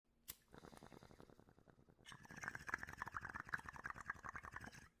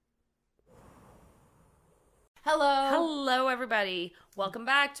Hello. Hello, everybody. Welcome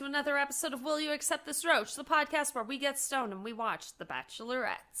back to another episode of Will You Accept This Roach, the podcast where we get stoned and we watch The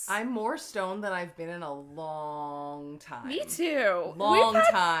Bachelorettes. I'm more stoned than I've been in a long time. Me too. Long We've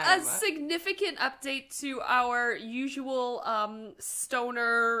had time. a significant update to our usual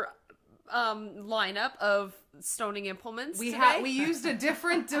stoner lineup of stoning implements. We today. we used a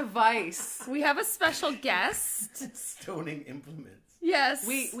different device. We have a special guest. Stoning implements. Yes.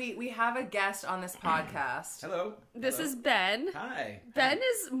 We have a guest on this podcast. Hello. This Hello. is Ben. Hi. Ben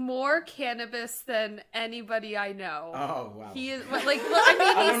is more cannabis than anybody I know. Oh wow. He is like I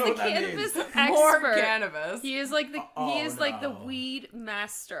mean I don't know he's what the that cannabis means. expert. More cannabis. He is like the the no. weed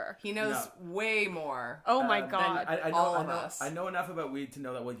master. He knows way more. Oh my than god. I know, all I of know, us. I know enough about weed to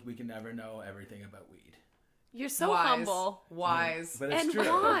know that we can never know everything about weed. You're so wise. humble Wise. But it's and true.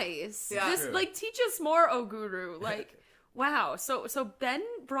 wise. Yeah. This True. like teach us more, oh guru. Like wow. So Ben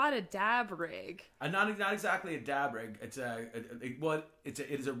brought a dab rig. Not exactly a dab rig. It's it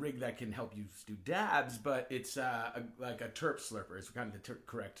is a rig that can help you do dabs, but it's like a terp slurper. It's kind of the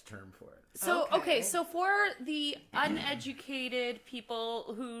correct term for it. So Okay. so for the uneducated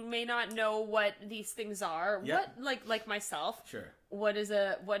people who may not know what these things are, Yep. what like myself, Sure. what is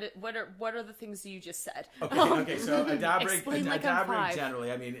what are the things you just said? Okay. So a dab rig, Explain a like dab I'm rig five.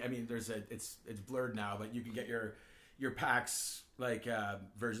 generally. I mean, there's it's blurred now, but you can get your packs like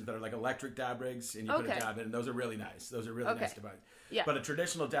versions that are like electric dab rigs, and you put Okay. a dab in, and those are really nice. Those are really Okay. nice to buy. Yeah. But a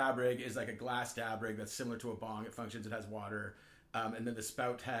traditional dab rig is like a glass dab rig that's similar to a bong. It functions. It has water, and then the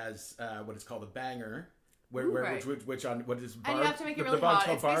spout has what is called a banger, Right. which on what is And you have to make it the really bong's hot.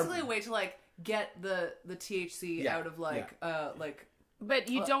 called It's barb. basically a way to like get the THC Yeah. out of like But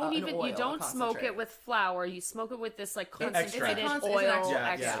you don't an even oil, you don't smoke concentrate. it with flour. You smoke it with this like Extract. concentrated It's an oil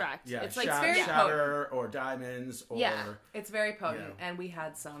extract. extract. Yeah. It's like very shatter or diamonds or Yeah. it's very potent. Yeah. And we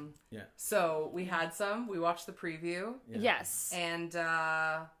had some. Yeah. So we had some. We watched the preview. Yeah. yes. And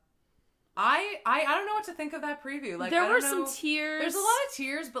I don't know what to think of that preview. Like There I were don't know. some tears. There's a lot of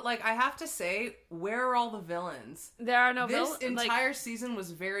tears, but like I have to say, where are all the villains? There are no This villains. entire season was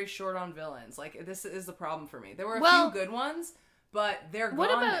very short on villains. Like this is the problem for me. There were a Well, few good ones, but they're what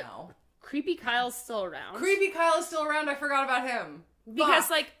gone about- now. Creepy Kyle's still around. Creepy Kyle is still around. I forgot about him. because Fuck.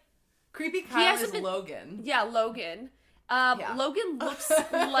 like Creepy Kyle hasn't is been- Logan. yeah, Logan. Yeah. Logan looks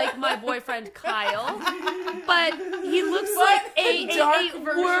like my boyfriend Kyle, but he looks But like a a dark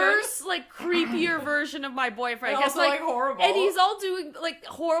version. worse, like creepier version of my boyfriend. And 'Cause, also, like, horrible. And he's all doing like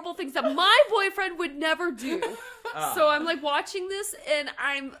horrible things that my boyfriend would never do. So I'm like watching this and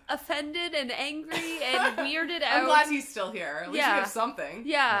I'm offended and angry and weirded out. I'm glad he's still here. At least Yeah. we have something.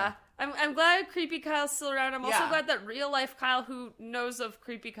 Yeah. I'm glad Creepy Kyle's still around. I'm also Yeah. glad that real life Kyle, who knows of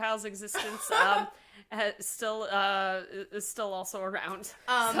Creepy Kyle's existence, is still also around.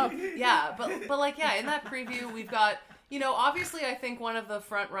 Yeah, but like yeah, in that preview we've got, you know, obviously I think one of the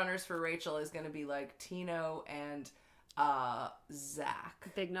front runners for Rachel is going to be like Tino and Zach.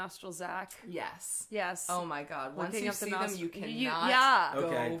 Big nostril Zach. Yes. Yes. Oh my god. Once Looking you up the see them, nostril- you cannot yeah. go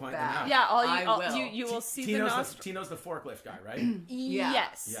Okay, point them back. out. Yeah, will. you will see Tino's the nostril. Tino's the forklift guy, right? Yeah.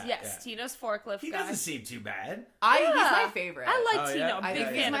 Yes, Yeah, yes. yeah. Tino's forklift He guy. doesn't seem too bad. He's Yeah. my favorite. I like Oh, Tino. yeah? I'm a big I think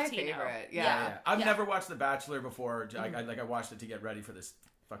fan he's my of Tino. favorite. Yeah. Yeah. I've Yeah. never watched The Bachelor before. I watched it to get ready for this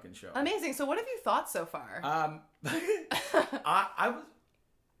fucking show. Amazing. So what have you thought so far?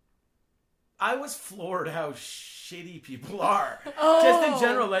 I was floored how shitty people are. Oh, Just in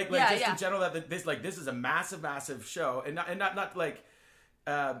general, yeah. in general, that this is a massive show, and not like,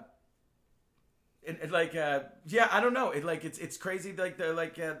 I don't know, it's crazy, like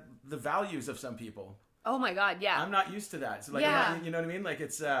the values of some people. Oh my god, yeah. I'm not used to that. So Yeah. you know what I mean? Like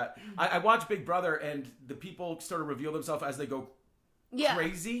it's I watch Big Brother, and the people sort of reveal themselves as they go yeah.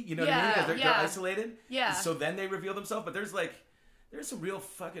 crazy. You know what Yeah, I mean? Because they're yeah. isolated. Yeah. So then they reveal themselves, but there's some real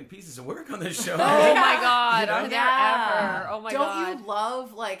fucking pieces of work on this show. Oh my god, You know? are there Yeah. ever? Oh my Don't god. you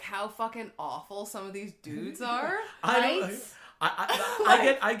love like how fucking awful some of these dudes are? I don't.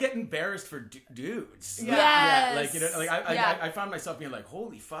 Right? I get embarrassed for dudes. Yeah. Yes. Like you know, like Yeah. I found myself being like,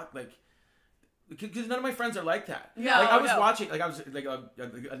 holy fuck, like. Because none of my friends are like that. No, like I was no. watching, like I was like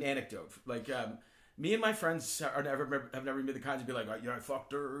an anecdote, like me and my friends have never been the kinds to be like, you know, I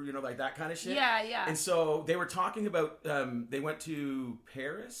fucked her, you know, like that kind of shit. Yeah, yeah. And so they were talking about they went to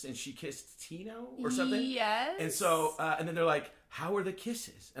Paris and she kissed Tino or something. Yes. And so and then they're like, how are the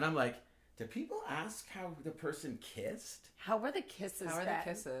kisses? And I'm like, do people ask how the person kissed? How were the kisses? How are then?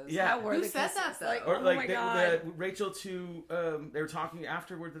 the kisses? Yeah. How were Who the said kisses? that, though? Like, Or oh like my they, god. Rachel to they were talking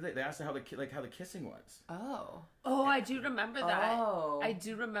afterward. They asked her how the kissing was. Oh. Oh, I do remember that. Oh. I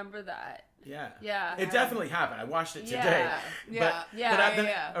do remember that. Yeah. Yeah. It definitely happened. I watched it today. Yeah.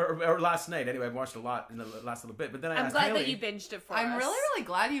 Yeah. Or last night. Anyway, I watched a lot in the last little bit. But then I I'm asked glad Haley, that you binged it for I'm us. really, really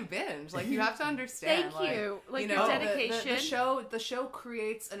glad you binged. Like, you have to understand. Thank you. Like, you your know, dedication. The show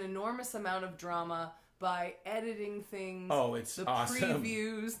creates an enormous amount of drama by editing things. Oh, it's the awesome.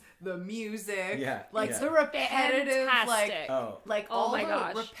 previews, the music, Yeah, like yeah. the repetitive, Fantastic. like Oh all my the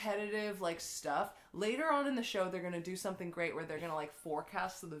gosh. repetitive like stuff. Later on in the show, they're gonna do something great where they're gonna like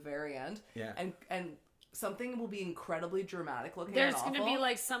forecast to the very end, Yeah. and something will be incredibly dramatic looking. There's going to be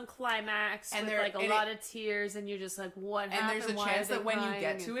like some climax And with there- like a and lot of tears, and you're just like, what and happened? there's a Why chance are they that when you crying?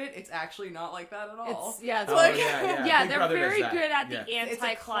 get to it, it's actually not like that at all. It's it's Oh, like yeah. Big they're Brother does very that. good at the Yeah. It's a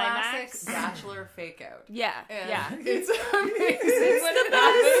anti-climax. classic bachelor fake out. Yeah, And yeah. it's amazing. It's the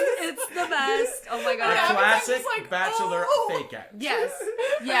best. It's the best. Oh my A god. Yeah. classic I'm just like, bachelor oh. fake out. Yes.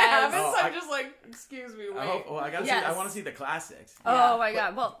 It Yes. happens, Oh, I'm I- just like, excuse me, wait. I gotta Yes. see. I want to see the classics. Oh my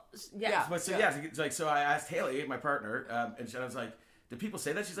god. Well, yeah. Yeah. But so it's like so I asked Haley, my partner, and I was like, "Did people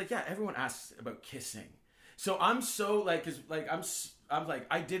say that?" She's like, "Yeah, everyone asks about kissing." So I'm so like, cause like I'm like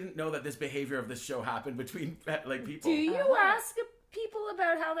I didn't know that this behavior of this show happened between like people. Do you Uh-huh. ask people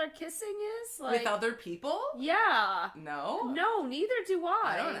about how their kissing is? Like, With other people? yeah. No. No, neither do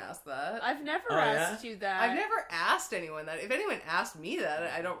I. I don't ask that. I've never Oh, yeah? asked you that. I've never asked anyone that. If anyone asked me that,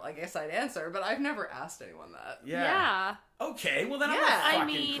 I guess I'd answer, but I've never asked anyone that. Yeah. Okay. Well, then I'm Yeah. not I fucking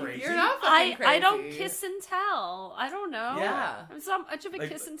mean, crazy. You're not fucking crazy. I don't kiss and tell. I don't know. Yeah. I'm so much of a Like-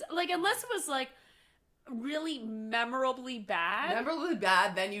 kiss and tell. Like, unless it was like really memorably bad. Memorably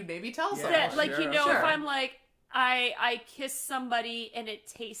bad, then you'd maybe tell Yeah. someone. That, like, you sure, know, sure. if I'm like, I kissed somebody and it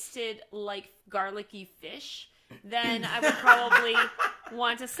tasted like garlicky fish, then I would probably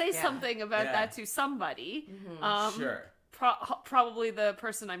want to say Yeah. something about Yeah. that to somebody. Mm-hmm. Sure. Probably the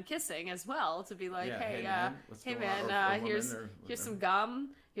person I'm kissing as well, to be like, Yeah, hey, hey, man, what's hey going on? man, Or woman, here's or here's some whatever. gum,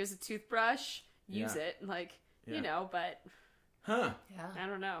 here's a toothbrush, use Yeah. it, like Yeah. you know. But Huh. Yeah. I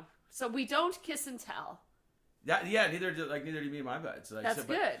don't know. So we don't kiss and tell. Yeah. Neither do me and my buds. Like, That's so,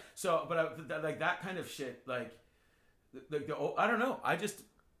 but, good. So, but like that kind of shit, like I don't know.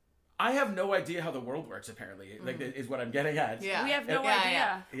 I have no idea how the world works. Apparently, like is what I'm getting at. Yeah. We have no Yeah, idea.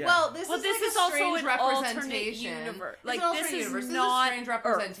 yeah. Yeah. Well, this Well, is this like is a also strange an alternate representation. universe. It's Like, an alternate this is universe. This not is a strange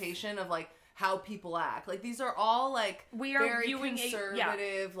representation of like how people act. Like these are all like We are very viewing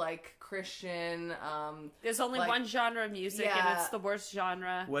conservative, like Christian. There's only like- one genre of music, and Yeah. it's the worst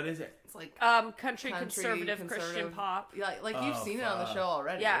genre. What is it? It's like Country conservative Christian pop. Yeah, like you've Oh, seen it on the fuck. show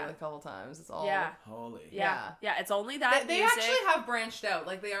already. Yeah. Like, a couple times. It's all Yeah. Holy. Yeah. Yeah. It's only that They music. actually have branched out.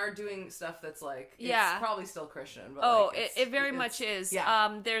 Like they are doing stuff that's like Yeah. it's probably still Christian. But Oh, like, it very it's- much is.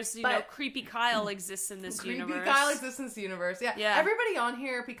 Yeah. There's you But- know, Creepy Kyle exists in this Creepy universe. Kyle exists in this universe. Yeah. Yeah. Everybody on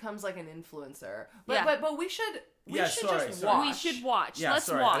here becomes like an influencer. But Yeah. but we should Yeah, sorry, just sorry. watch. We should watch. Yeah, Let's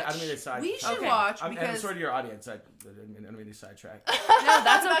sorry. watch. I don't mean to side. We should Okay. watch I'm because sorry to your audience. I don't mean to sidetrack. No,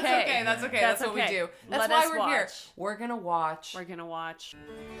 that's That's okay. okay. That's okay. That's That's what we okay. do. That's Let why us we're here. watch. We're gonna watch. We're gonna watch.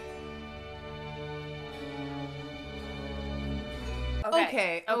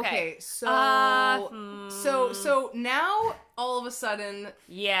 Okay. So Hmm. so now all of a sudden,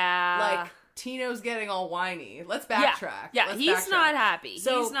 Yeah. like Tino's getting all whiny. Let's backtrack. Yeah, Let's he's backtrack. not happy.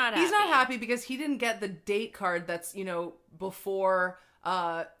 So he's not happy because he didn't get the date card that's, before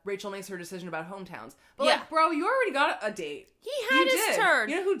Rachel makes her decision about hometowns. But Yeah. like, bro, you already got a date. He had You his did. turn.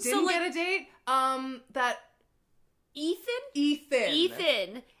 You know who So, didn't like, get a date? That Ethan.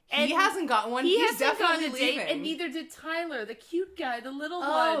 Ethan. And He hasn't got one. He He's hasn't definitely gotten a date, leaving. and neither did Tyler, the cute guy, the little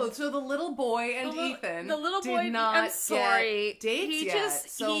Oh, one. so the little boy and Ethan. The little boy. did not I'm sorry. get dates he yet. just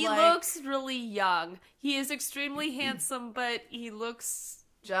So, he like, looks really young. He is extremely handsome, but he looks.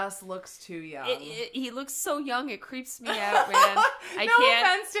 just looks too young. He looks so young. It creeps me out, man. I No can't.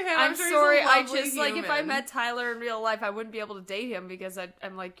 offense to him. I'm sure he's a sorry. I lovely just like if I human. met Tyler in real life, I wouldn't be able to date him because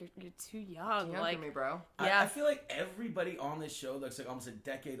I'm like you're too young. Young like for me, bro. Yeah. I feel like everybody on this show looks like almost a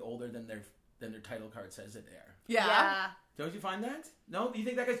decade older than their title card says it there. Yeah. Don't you find that? No? You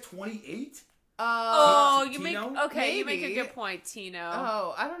think that guy's 28? Oh, you make Tino? you make a Maybe. good point, Tino.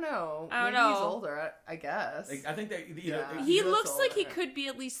 Oh, I don't know. I don't Maybe he's know. older, I guess. Like, I think that Yeah. He looks looks like he older. could be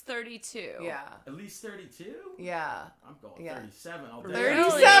at least 32. Yeah. at least 32? Yeah. I'm going Yeah. 37 all day.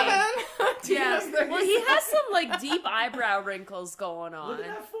 37? Yeah. Tino's Well, he 37. has some like deep eyebrow wrinkles going on. Look at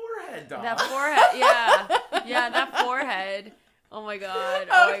that forehead, dog. That forehead. Yeah. Yeah, that forehead. Oh my god.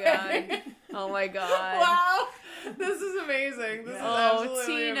 Oh my Okay. god. Oh my god. Wow. This is amazing. This is Oh,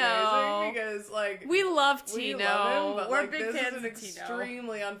 absolutely Tino. amazing because, like, We love we Tino. love him, but We're like, big this fans is an of Tino.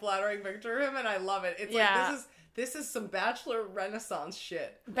 extremely unflattering picture of him, and I love it. It's Yeah. like this is some Bachelor Renaissance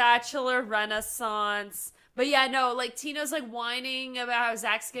shit. Bachelor Renaissance. But yeah, no, like Tino's like whining about how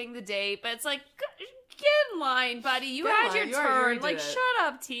Zach's getting the date, but it's like, get in line, buddy. You Get in had line. your You already turn. Like, did it. shut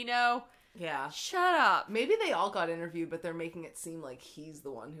up, Tino. Yeah. Shut up. Maybe they all got interviewed, but they're making it seem like he's the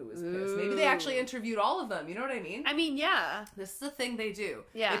one who was pissed. Maybe they actually interviewed all of them. You know what I mean? I mean, yeah. This is the thing they do.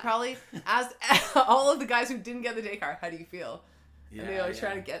 Yeah. They probably asked all of the guys who didn't get the day card, how do you feel? Yeah, And they always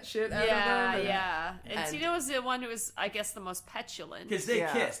try to get shit out Yeah, of them. yeah. And and- Tino was the one who was, I guess, the most petulant. Because they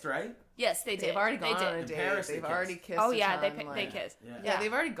Yeah. kissed, right? Yes, they did. They've already They gone on a did. date. Paris, they They've kissed. already kissed. Oh a yeah, ton, they like- kissed. Yeah. Yeah,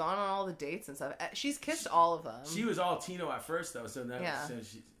 they've already gone on all the dates and stuff. She's kissed all of them. She was all Tino at first, though, so that Yeah. so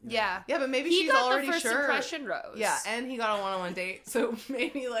she, Yeah. Yeah, but maybe He she's got already the first sure. impression rose. Yeah, and he got a one-on-one date, so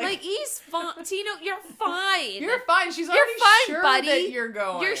maybe like he's fine. Tino, you're fine. you're fine. She's You're already fine, sure buddy. that you're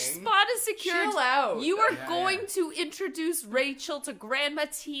going. Your spot is secured. Chill out. You are Yeah, going yeah. to introduce Rachel to Grandma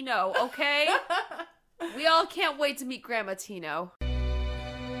Tino, okay? We all can't wait to meet Grandma Tino.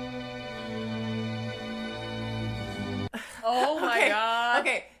 Oh my Okay, god.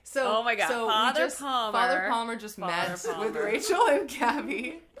 Okay, so Oh my God, so Father Father Palmer. Palmer just met Father with Palmer. Rachel and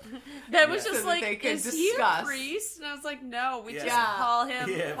Gabby. That was Yeah. just So that they like, could is he a discuss. priest? And I was like, no, we Yeah. just Yeah. call him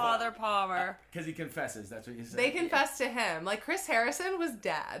Yeah, Father Palmer. Because he confesses, that's what you said. They confessed to him. Like Chris Harrison was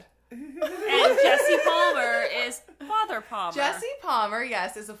dad. And Jesse Palmer is Father Palmer. Jesse Palmer,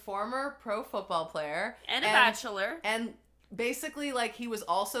 yes, is a former pro football player And a bachelor. and basically like he was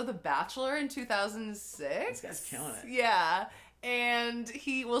also the Bachelor in 2006. This guy's killing it. Yeah. And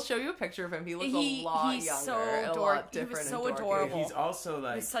he will show you a picture of him. He looks a lot he's younger, so and a dork. lot He was different. so and dorky. adorable. He's also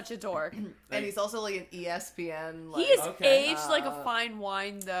like, He's such a dork. And he's also like an ESPN. Like, He is Okay. aged like a fine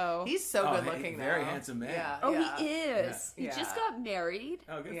wine, though. he's so Oh, good hey, looking now. very handsome man. Yeah. Oh, yeah. he is. Yeah. He just got married.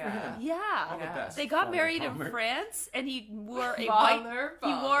 oh, good Yeah. for him. All Yeah. the Yeah. best. They got Father married Palmer. in France, and he wore a Father He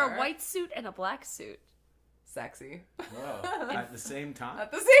wore a Palmer. white suit and a black suit. Sexy. Whoa. At the same time?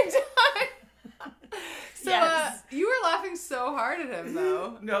 At the same time. So Yes. you were laughing so hard at him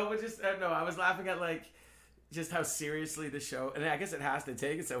though. No, but just no. I was laughing at like just how seriously the show, and I guess it has to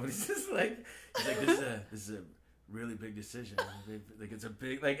take it. So he's just like, he's like, this is a really big decision. Like it's a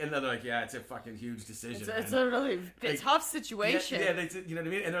big like, and they're like, yeah, it's a fucking huge decision. It's man. a really Like, tough situation. Yeah, they, you know what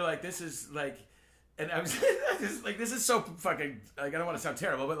I mean. And they're like, this is like, and I was just like, this is so fucking like, I don't want to sound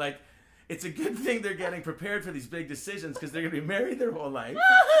terrible, but like. It's a good thing they're getting prepared for these big decisions because they're going to be married their whole life,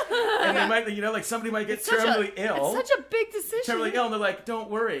 and they might, you know, like somebody might get terminally ill. It's such a big decision. Terminally ill, and they're like, "Don't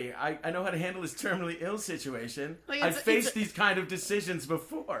worry, I know how to handle this terminally ill situation. Like, I've it's faced a- these kind of decisions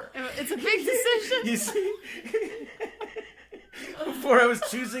before." It's a big decision. You see, before I was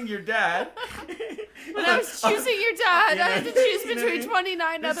choosing your dad, When I was choosing your dad, You I had know- to choose you know between what I mean?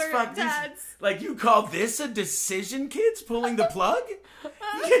 29 This other fuck- these- dads. like you call this a decision, kids? Pulling the plug?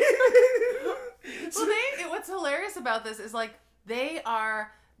 Well, what's hilarious about this is like they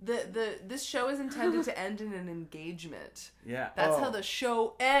are this show is intended to end in an engagement. Yeah, That's Oh. how the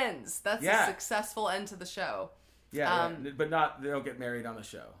show ends. That's Yeah. a successful end to the show. yeah, but not they don't get married on the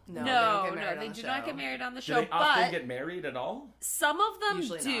show. No, No, they don't get married on they the do show. not get married on the Do show, they often but get married at all? some of them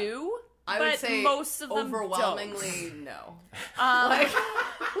Usually not. do. I but would say most of them overwhelmingly no. don't.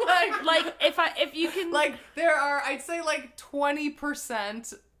 Like Like if you can like there are I'd say like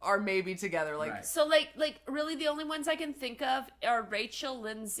 20% are maybe together. Like Right. So like really the only ones I can think of are Rachel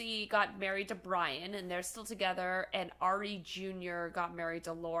Lindsay got married to Brian and they're still together, and Ari Jr. got married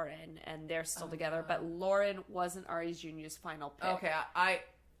to Lauren and they're still together, but Lauren wasn't Ari Jr.'s final pick. okay,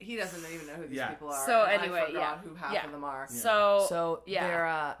 he doesn't even know who these Yeah. people are. So and anyway, I forgot yeah. who half Yeah. of them are. So yeah,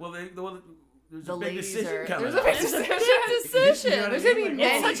 they're Well, there's the a big ladies decision are coming there's a up. big it's a decision. big decision. You know what I There's gonna mean? be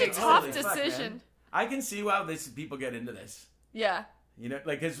Like, many. It's such a big tough holy fuck, man. decision. I can see why people get into this. Yeah. You know,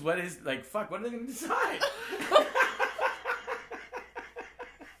 like, cause what is like, fuck, what are they gonna decide?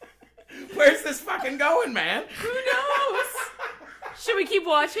 Where's this fucking going, man? Who knows? Should we keep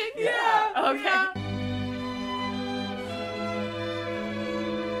watching? Yeah. Okay.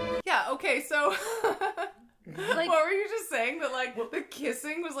 Yeah, okay, so Like- what were you just saying? That like the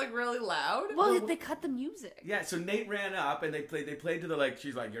kissing was like really loud? Well, they cut the music. Yeah, so Nate ran up and they played to the like.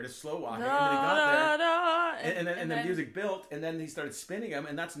 She's like, "You're just slow walking," and then he got there, and then the music built, and then he started spinning them,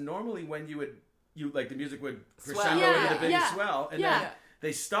 and that's normally when you like the music would crescendo Yeah, into the big yeah. swell, and Yeah. then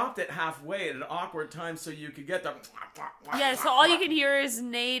they stopped it halfway at an awkward time so you could get the Yeah, so all you can hear is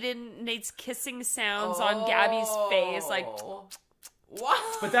Nate's kissing sounds on Gabby's face, like.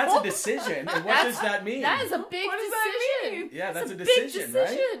 What? But that's a decision, and what does that mean? That is a big What does that decision. mean? Yeah, that's a big decision, right?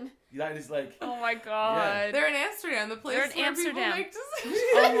 decision. That is like. Oh my god. They're in Amsterdam, the place They're in where Amsterdam. people make decisions.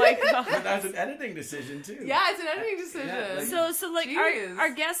 Oh my But god. that's an editing decision too. Yeah, it's an editing decision. Yeah, like- So like Jeez. our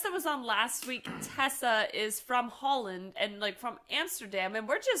guest that was on last week, Tessa, is from Holland and like from Amsterdam, and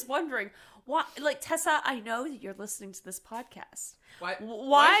we're just wondering Why, like, Tessa, I know that you're listening to this podcast. Why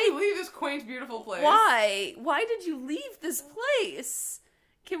Why? did you leave this quaint, beautiful place? Why? Why did you leave this place?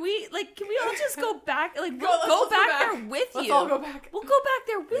 Can we all just go back? Like, we'll go let's back there with Let's you. all go back. We'll go back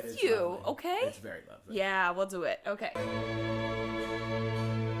there It with is you, lovely. okay? It's very lovely. Yeah, we'll do it. Okay.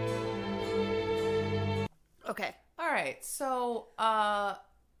 Okay. All right, so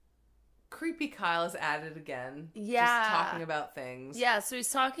creepy Kyle is at it again. Yeah. Just talking about things. Yeah, so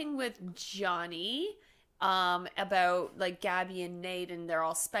he's talking with Johnny about like Gabby and Nate, and they're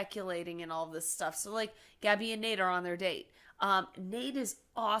all speculating and all this stuff. So like Gabby and Nate are on their date. Nate is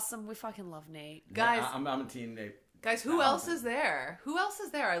awesome. We fucking love Nate. Guys, I'm a teen Nate. Guys, who else is there? Who else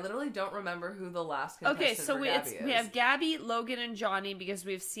is there? I literally don't remember who the last contestant Okay, so for we Gabby is. we have Gabby, Logan, and Johnny because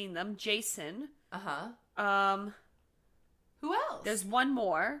we've seen them. Jason. Uh-huh. Who else? There's one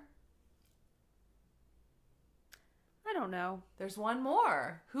more. I don't know. There's one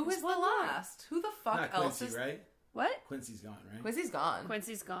more. Who There's is the one more. last? Who the fuck Not else Quincy, is... right? What? Quincy's gone, right? Quincy's gone.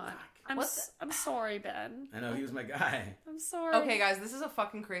 Quincy's gone. Fuck. I'm sorry, Ben. I know, he was my guy. I'm sorry. Okay, guys, this is a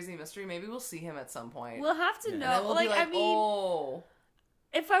fucking crazy mystery. Maybe we'll see him at some point. We'll have to Yeah. and know. then we'll like, be like, I mean, oh...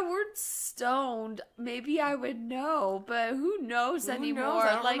 if I weren't stoned, maybe I would know, but who knows Who anymore? knows?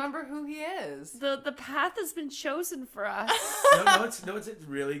 I don't like remember who he is. the path has been chosen for us. It's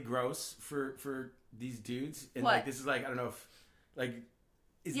really gross for these dudes. And What? like, this is like, I don't know if, like,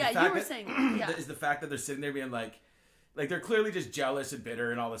 is Yeah, the fact you were that, saying, yeah. is the fact that they're sitting there being like they're clearly just jealous and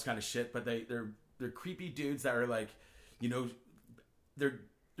bitter and all this kind of shit, but they're creepy dudes that are like, you know, they're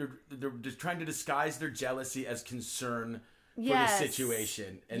just trying to disguise their jealousy as concern for Yes. the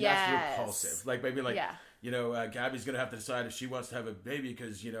situation, and Yes. that's repulsive. Like maybe like, Yeah. you know, Gabby's gonna have to decide if she wants to have a baby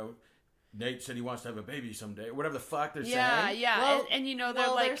because, you know, Nate said he wants to have a baby someday, or whatever the fuck they're Yeah, saying. yeah. Well- and you know,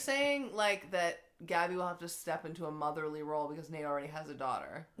 Well, they're they're like, saying, like, that Gabby will have to step into a motherly role because Nate already has a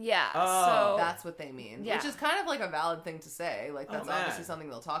daughter. yeah. Oh. So That's what they mean. Yeah. Which is kind of like a valid thing to say. Like, that's man. obviously something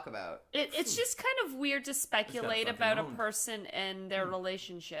they'll talk about. it's just kind of weird to speculate fucking about a owned. person and their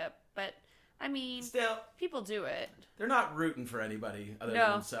relationship, but I mean, Still, people do it. they're not rooting for anybody other No.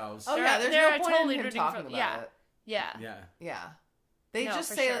 than themselves. Oh, They're- yeah, there's they're no point totally in him rooting talking for- about yeah. it. Yeah. Yeah. Yeah. They No, just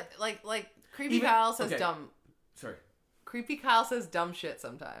for say, sure. like Creepy Even- Kyle says okay. dumb... Sorry. Creepy Kyle says dumb shit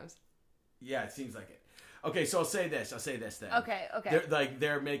sometimes. Yeah, it seems like it. Okay, so I'll say this then. Okay.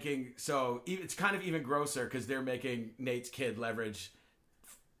 They're making, so it's kind of even grosser because they're making Nate's kid leverage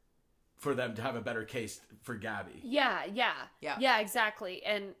for them to have a better case for Gabby. Yeah. Yeah. Exactly.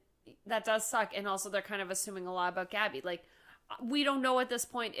 And that does suck. And also, they're kind of assuming a lot about Gabby. Like, we don't know at this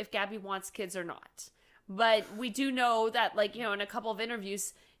point if Gabby wants kids or not. But we do know that, like, you know, in a couple of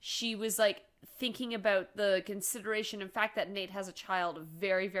interviews, she was like thinking about the consideration and fact that Nate has a child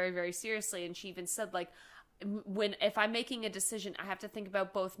very, very, very seriously. And she even said, like, if I'm making a decision, I have to think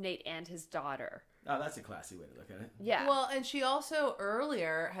about both Nate and his daughter. Oh, that's a classy way to look at it. Yeah. Well, and she also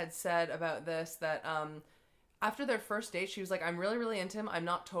earlier had said about this that after their first date, she was like, "I'm really, really into him. I'm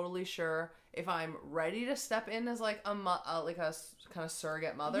not totally sure if I'm ready to step in as like a kind of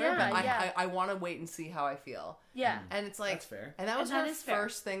surrogate mother, Yeah, but yeah. I want to wait and see how I feel." yeah. And it's like, That's fair. and that was And that her is fair.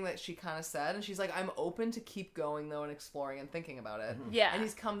 first thing that she kind of said. And she's like, "I'm open to keep going though and exploring and thinking about it." Yeah. And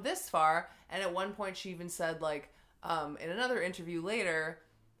he's come this far. And at one point, she even said like, in another interview later,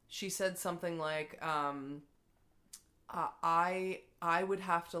 she said something like, I would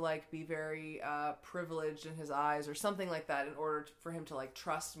have to like be very privileged in his eyes or something like that in order for him to like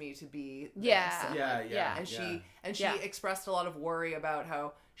trust me to be this. Yeah. And, Yeah, like, yeah. and she Yeah. expressed a lot of worry about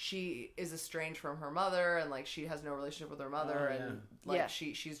how she is estranged from her mother and like she has no relationship with her mother Oh, and yeah. like Yeah.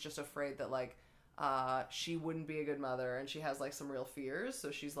 she's just afraid that like she wouldn't be a good mother and she has like some real fears, so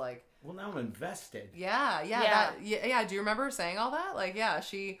she's like Well, now I'm invested. yeah. Do you remember her saying all that? Like, yeah,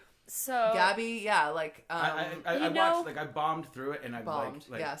 So Gabby, yeah, like I You know- watched, like, I bombed through it, and I Bombed,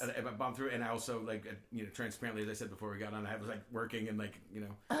 like yes. I bombed through it, and I also like, you know, transparently, as I said before we got on, I was like working and like, you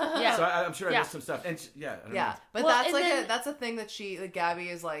know, yeah. so I'm sure I Yeah. missed some stuff, and I don't yeah, know. but Well, that's and like then- that's a thing that Gabby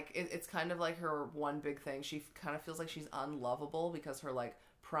is like. It's kind of like her one big thing. She kind of feels like she's unlovable because her like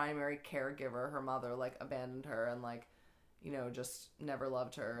primary caregiver, her mother, like abandoned her and like, you know, just never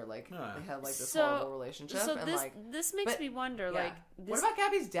loved her. Like Ah. they had like this So- horrible relationship. So and this like, this makes but- me wonder. yeah. Like, what this, about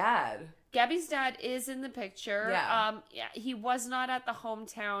Gabby's dad? Gabby's dad is in the picture. Yeah. He was not at the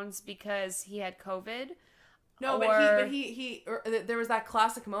hometowns because he had COVID. No, Or- but he there was that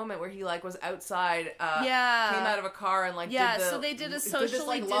classic moment where he like was outside, Yeah. came out of a car and like Yeah, did the, so they did a this,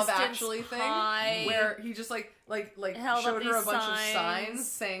 socially like Love distanced Actually thing pie. where he just like Held up showed her a these bunch of signs.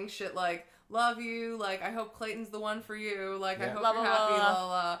 signs saying shit like love you. Like, I hope Clayton's the one for you. Like, I Yeah. hope Blah, you're blah, happy. blah, La,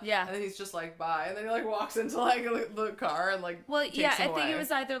 la. Yeah. And then he's just like, bye. And then he like walks into like the car and like Well, takes yeah, him I think away. it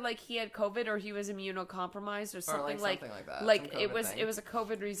was either like he had COVID or he was immunocompromised or something something like that, Like some it COVID was thing. it was a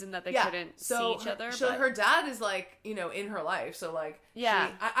COVID reason that they yeah. couldn't so see each other. So but, her dad is like, you know, in her life. So like, yeah,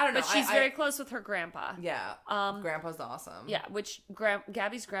 I don't know. But she's I- very close with her grandpa. yeah. Grandpa's awesome. Yeah, which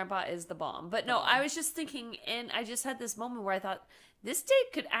Gabby's grandpa is the bomb. But no, I was just thinking, and I just had this moment where I thought this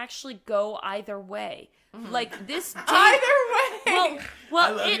date could actually go either way. Like this date, Either way.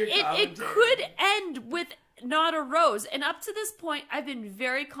 Well, love your it commentary. could end with not a rose. And up to this point, I've been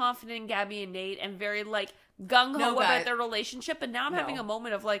very confident in Gabby and Nate and very like gung ho No, about guys. their relationship. And now I'm No. having a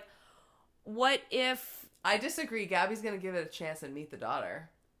moment of like, what if I disagree. Gabby's gonna give it a chance and meet the daughter.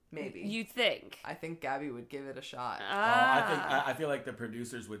 Maybe. you think? I think Gabby would give it a shot. I feel like the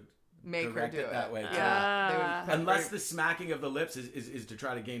producers would Make her direct do it that way, too. Yeah. They would put unless very- the smacking of the lips is to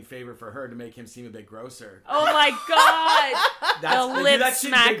try to gain favor for her to make him seem a bit grosser. Oh my god! That's, they lip do that shit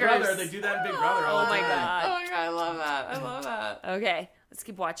in Big smackers. Brother. They do that in Big Brother. All Oh the my time. god! Oh my god, I love that. I love that. Okay, let's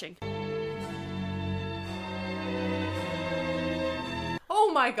keep watching.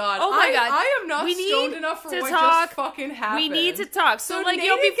 Oh my god. Oh my God. I am not We need stoned enough for to what talk. just fucking happened. We need to talk. So, like, Nate you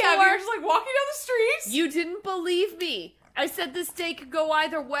know, and Gabby before are just like walking down the streets. you didn't believe me. I said this day could go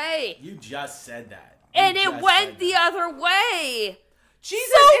either way, You just said that. and You it just went said the that. other way.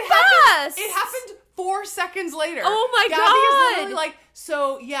 Jesus, so it happened. fast. It happened 4 seconds later. Oh my Gabby God. is literally like,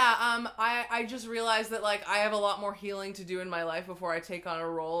 so yeah, I just realized that like I have a lot more healing to do in my life before I take on a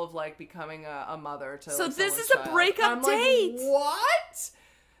role of like becoming a mother to. So like, this someone's is a child. breakup I'm like, date. what?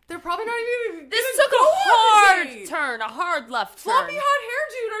 They're probably not even. This gonna took a go on hard date. turn, a hard left turn. Floppy hot hair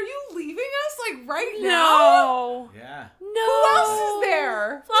dude, are you leaving us like right now? No, Yeah. no. Who else is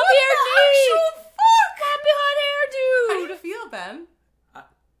there? Floppy What hair the dude. actual fuck? Floppy hot How hair do dude. you feel, Ben?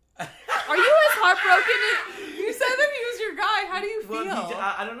 Are you as heartbroken? You said that he was your guy. How do you feel? Well,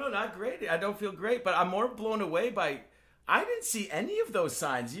 I don't know, not great. I don't feel great, but I'm more blown away by. I didn't see any of those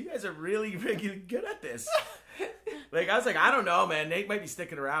signs. You guys are really, really good at this. Like, I was like, I don't know, man. Nate might be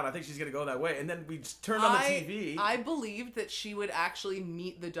sticking around. I think she's gonna go that way. And then we just turned on the TV. I believed that she would actually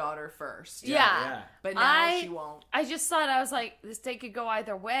meet the daughter first. Yeah. But now she won't. I just thought, I was like, this day could go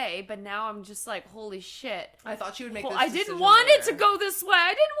either way, but now I'm just like, holy shit. I thought she would make Well, this I didn't decision want it to later. go this way. I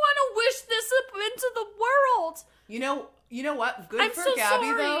didn't want to wish this up into the world. You know what? Good I'm for so Gabby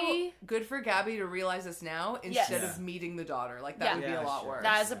sorry. though. Good for Gabby to realize this now instead Yes. of meeting the daughter. Like that Yeah. would be Yeah, a lot sure. worse.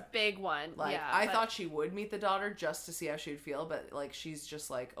 That is a big one. Like yeah, I but- thought she would meet the daughter just to see how she'd feel, but like she's just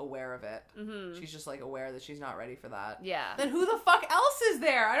like aware of it. Mm-hmm. She's just like aware that she's not ready for that. Yeah. Then who the fuck else is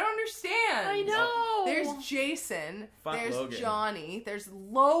there? I don't understand. I know. There's Jason. Fuck there's Logan. Johnny. There's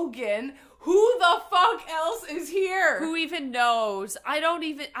Logan. Who the fuck else is here? Who even knows? I don't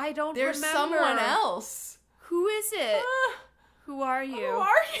There's remember. someone else. Who is it? Ah, Who are you? who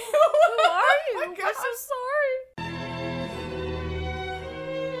are you? Who are Oh you? my I'm God. so sorry.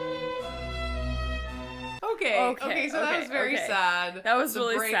 Okay, so that was very okay. sad. That was the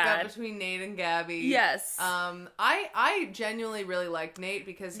really breakup sad. between Nate and Gabby. Yes. I genuinely really liked Nate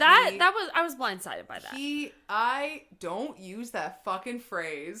because I was blindsided by that. I don't use that fucking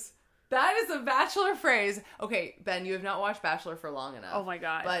phrase. That is a Bachelor phrase. Okay, Ben, you have not watched Bachelor for long enough. Oh my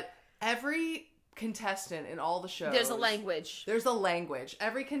God. But every contestant in all the shows, There's a language. There's a language.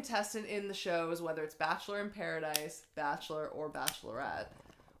 Every contestant in the shows, whether it's Bachelor in Paradise, Bachelor, or Bachelorette,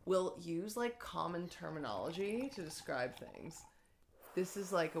 will use like common terminology to describe things. This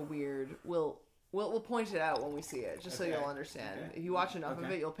is like a weird. We'll point it out when we see it, just so Okay. you'll understand. Okay. If you watch enough of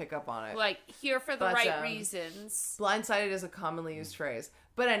Okay. it, you'll pick up on it. Like, here for the But, right reasons. Blindsided is a commonly used phrase.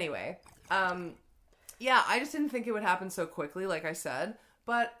 But anyway, yeah, I just didn't think it would happen so quickly, like I said.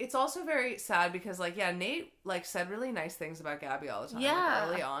 But it's also very sad because, like, yeah, Nate, like, said really nice things about Gabby all the time. Yeah. Like,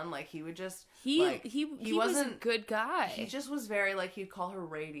 early on, like, he would just, He like, was a wasn't, good guy. he just was very, like, he'd call her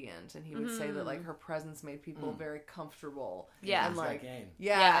radiant, and he would say that, like, her presence made people very comfortable. Yeah. And, It's that like, game.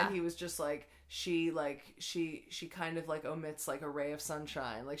 yeah, and he was just, like, she kind of, like, omits, like, a ray of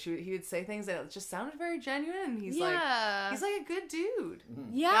sunshine. Like, he would say things that it just sounded very genuine, and he's like a good dude.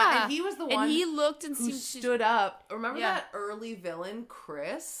 yeah. And he was the one And he looked and who seemed stood up. Remember Yeah. that early villain,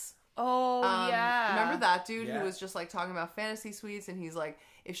 Chris? Oh yeah. Remember that dude Yeah. who was just like talking about fantasy suites, and he's like,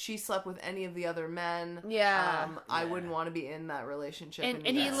 if she slept with any of the other men, Yeah. I Yeah. wouldn't want to be in that relationship. And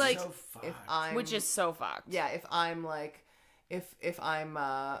you he, guys- like- So if fucked. I'm, Which is so fucked. yeah, if I'm like, if I'm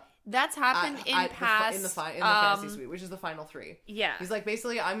That's happened in past in the fantasy suite, which is the final three. Yeah. He's like,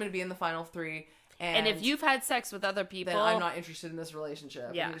 basically, I'm going to be in the final three. And if you've had sex with other people, then I'm not interested in this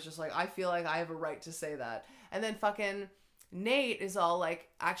relationship. Yeah. And he was just like, I feel like I have a right to say that. And then fucking Nate is all like,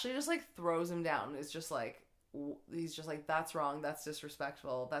 actually just like throws him down. It's just like, he's just like, that's wrong, that's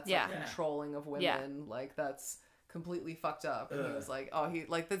disrespectful, that's Yeah. like controlling of women, Yeah. like that's completely fucked up. And he was like, oh, he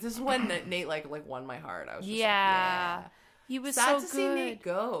like, this is when Nate like won my heart. I was just like, yeah. He was Sad so to good. see Nate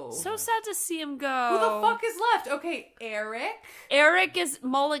go. So sad to see him go. Who the fuck is left? Okay, Eric. Eric is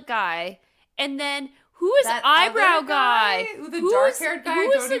mullet guy, and then who is That eyebrow other guy? The Who dark-haired guy. I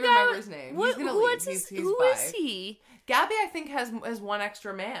who is don't the even guy- remember his name. What, He's gonna who leave. is his- He's who bi. is he? Gabby, I think, has one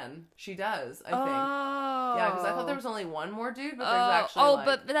extra man. She does, I think. Oh. Yeah, because I thought there was only one more dude, but there's actually like...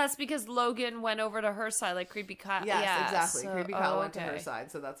 but that's because Logan went over to her side, like creepy Kyle. Yes, yeah, exactly. so- Creepy Kyle went to okay. her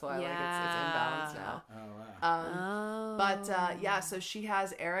side, so that's why like Yeah. it's imbalanced now. Oh wow. But yeah, so she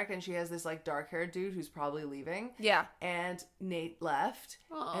has Eric, and she has this like dark-haired dude who's probably leaving. Yeah. And Nate left,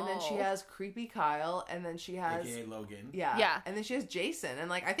 and then she Oh. has creepy Kyle, and then she has AKA Logan. Yeah. and then she has Jason, and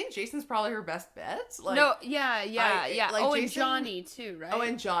like I think Jason's probably her best bet. Like, no, yeah. like, oh, and Jason- Johnny too, right? Oh,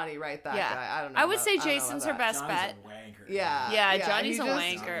 and Johnny, right? That Yeah. guy. I don't know. I would about- say I don't know Jason's about her that. best Johnny's bet. a wanker. Yeah, Yeah, yeah, Johnny's he a just-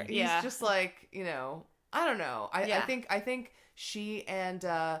 wanker. He's Yeah. just like, you know, I don't know. I Yeah. think she and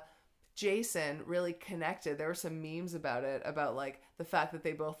Jason really connected. There were some memes about it, about like the fact that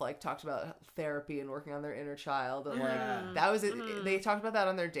they both like talked about therapy and working on their inner child, and Yeah. like that was it. They talked about that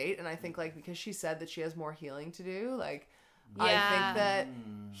on their date, and I think like because she said that she has more healing to do, like I Yeah. think that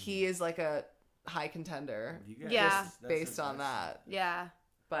he is like a high contender. You guys- Yeah. that's- Based on that. Yeah.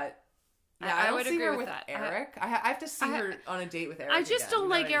 But I- yeah, I I don't would see agree her with with that. Eric. I have to see her on a date with Eric. I just again, don't you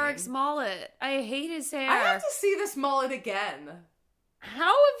know like what I mean? Eric's mullet. I hate his hair. I have to see this mullet again.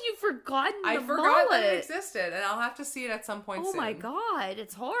 How have you forgotten the I forgot mullet? that it existed, and I'll have to see it at some point Oh soon. my god,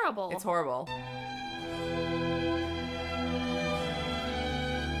 it's horrible. It's horrible.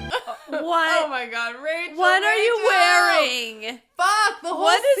 What? Oh my god, Rachel! What are you Rachel! wearing? Fuck the whole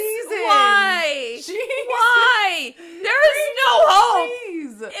What is season. why? Jeez. Why? There is no hope.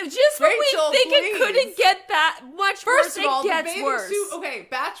 Please. If just when Rachel, we think please. it couldn't get that much First worse, of all, it the gets bathing worse. suit. Okay,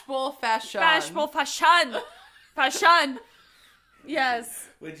 Batch Bowl fashion. Bashful fashion. Fashion. Yes.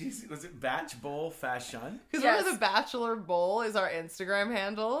 Was it Batch Bowl Fashion? Because Yes. remember the Bachelor Bowl is our Instagram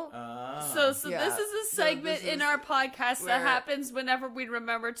handle. So Yeah. this is a So segment this in is our podcast that where- happens whenever we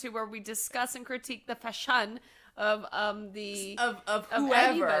remember to, where we discuss and critique the fashion of the of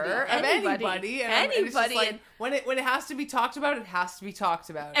whoever, anybody. and it's just Anybody. like, when it has to be talked about, it has to be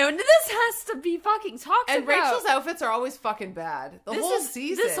talked about. and this has to be fucking talked And about. Rachel's outfits are always fucking bad. This whole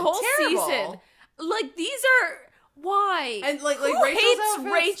season, terrible. like these are why And like who Rachel's hates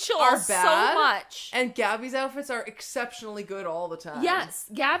outfits Rachel are so bad, much. and Gabby's outfits are exceptionally good all the time. Yes,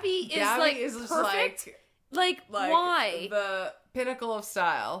 Gabby is Gabby like is just perfect. like Why? the pinnacle of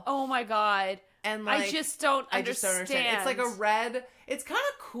style. Oh my god. And like, I just don't I just don't understand. It's like a red. It's kind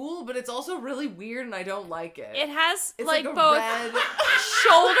of cool, but it's also really weird, and I don't like it. It has It's like like a both red-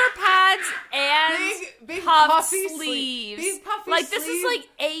 shoulder pads and big puff puffy sleeves. big puffy like this is sleeve, like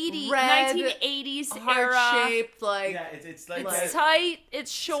 80, red, 1980s era. heart shaped, like Yeah, it's like It's tight.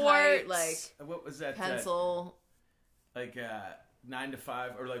 It's short. tight, like what was that? pencil. Like 9 to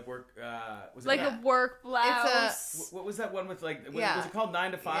 5 or like work. Was it like Yeah. a work blouse. What was that one with like? Was, Yeah. was it called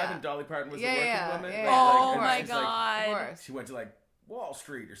 9 to 5? Yeah. And Dolly Parton was Yeah, the working yeah, woman. yeah, Right? yeah. Oh and my it's like, god. Of course. she went to like Wall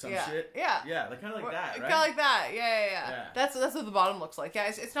Street or some Yeah. shit. Yeah. Yeah, like kind of like that, right? Kind of like that. Yeah. Yeah. That's what the bottom looks like. Yeah,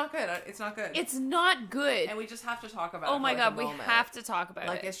 it's not good. It's not good. It's not good. and we just have to talk about it. Oh for, my like, god, a we moment. have to talk about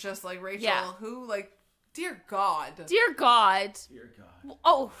Like it. it's just like Rachel, Yeah. who like, dear God. Dear God. Dear God.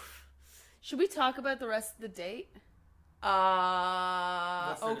 Oh, should we talk about the rest of the date?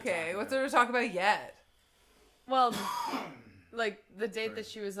 What's there to Okay. talk What's about? there to talk about yet? Well, like the date that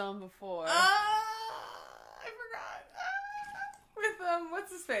she was on before. I forgot. With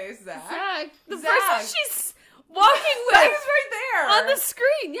what's his face? Zach. Zach, the Zach. person she's walking Zach with is right there on the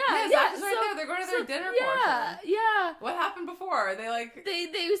screen. Yeah, Yeah, Zach is right there. They're going to their dinner yeah, portion. Yeah, What happened before? They like. They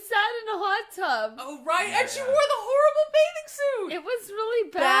sat in a hot tub. Oh right, Yeah, and she yeah. wore the horrible bathing suit. It was really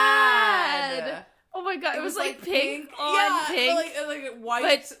bad. Bad. Oh my god, it was like pink on yeah, pink. like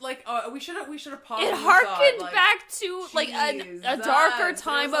white. Like we should have paused. It and harkened thought, like, back to like a darker Jesus,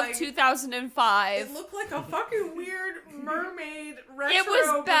 time it was of like- 2005. It looked like a fucking weird mermaid retro. It was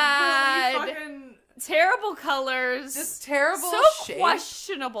but bad. Really fucking Terrible colors. just terrible. so shape.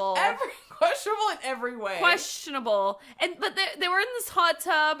 questionable. Questionable in every way. Questionable. But they were in this hot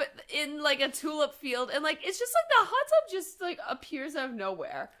tub in like a tulip field, and like it's just like the hot tub just like appears out of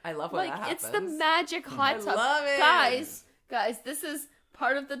nowhere. I love when Like that it's happens. the magic hot I tub. love it. Guys, this is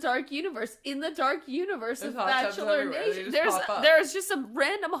part of the dark universe. In the dark universe There's of hot tubs Bachelor everywhere. They Nation, just pop up. there's just a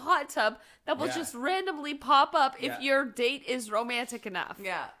random hot tub that will Yeah. just randomly pop up if Yeah. your date is romantic enough.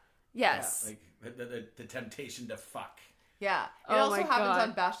 Yeah. Yes. Yeah, like the temptation to fuck. Yeah. It Oh also my happens God.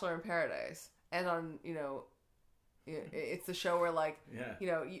 on Bachelor in Paradise. And on, it's the show where, like,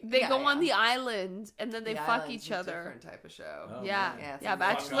 Yeah. They go on the island and then they The fuck Island's each a other. different type of show. Oh, Yeah, man. Yeah, it's yeah. a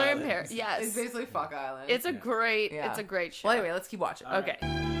Bachelor Fuck in Island. Paradise. Yes, It's basically Fuck Island. it's a great. Yeah. It's a great show. Well, anyway, let's keep watching. All right.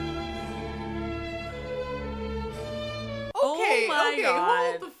 Okay. Okay, Oh my okay, God.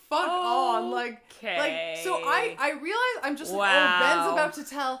 hold the fuck on. Like, so I realize I'm just like, Wow. Ben's about to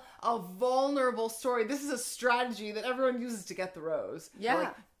tell a vulnerable story. This is a strategy that everyone uses to get the rose. Yeah.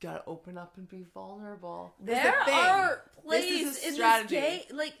 Like, gotta open up and be vulnerable. It's There a thing. are This is plays a in this strategy. game.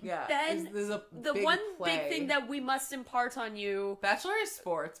 Like, Yeah, Ben, this is a the big one play. big thing that we must impart on you, Bachelor is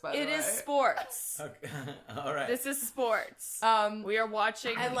sports, by the way. it is sports. Okay. All right. This is sports. We We are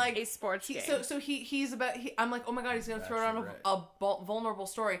watching and like a sports game. So he's about. I'm like, oh my god, he's gonna throw down a vulnerable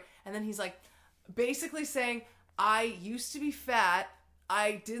story, and then he's like, basically saying, I used to be fat.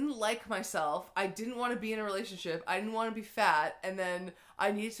 I didn't like myself. I didn't want to be in a relationship. I didn't want to be fat, and then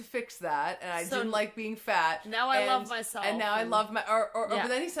I needed to fix that, and I So didn't like being fat. now I love myself, and now I and- love my. Yeah. But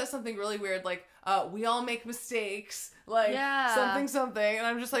then he says something really weird, like, "We all make mistakes," like Yeah. something, and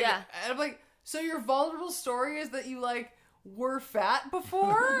I'm just like, Yeah. and I'm like, so your vulnerable story is that you like were fat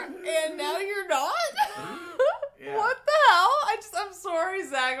before, and now you're not. Yeah. What the hell? I'm sorry,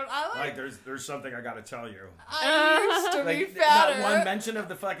 Zach. But I Like, there's something I gotta tell you. I used to be Like fatter. that one mention of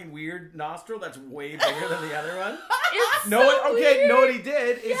the fucking weird nostril that's way bigger than the other one. It's No, so okay, weird. know what he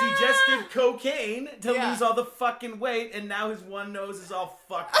did is he just Yeah. did cocaine to Yeah. lose all the fucking weight, and now his one nose is all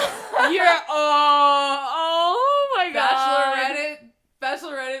fucked up. You're oh my god.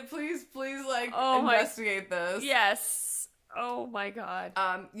 Bachelorette, please, like, Oh my- investigate this. Yes. Oh my god.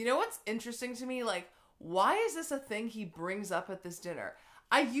 You know what's interesting to me? Like, why is this a thing he brings up at this dinner?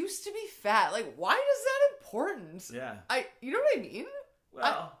 I used to be fat. Like, why is that important? Yeah. You know what I mean?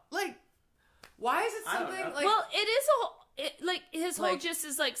 Well, Like, why is it I don't something know. like? Well, it is like his whole Like- gist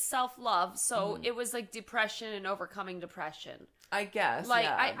is like self-love, so it was like depression and overcoming depression. I guess. like,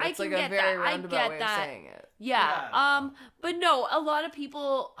 yeah. I It's can like a get very that. I roundabout get way that. of saying it. Yeah. Yeah. But no, a lot of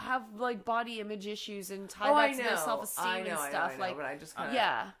people have like body image issues and tie that to their self-esteem I know, and stuff. Like, but I just kinda,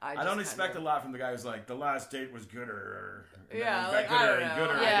 yeah. I I don't expect a lot from the guy who's like, the last date was gooder, or Yeah, got like, gooder I don't and know.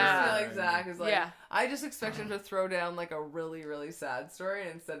 gooder and Yeah. I just gooder feel like and- Zach is like, Yeah. I just expect him to throw down like a really, really sad story,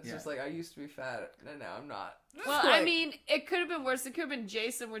 and instead it's Yeah. just like, I used to be fat, and now I'm not. well, I Like, mean, it could have been worse. It could have been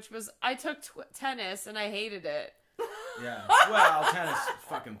Jason, which was I took tennis and I hated it. yeah. Well, tennis is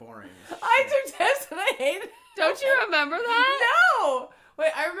fucking boring. as I shit. took tests and I hated it. Don't you remember that? No!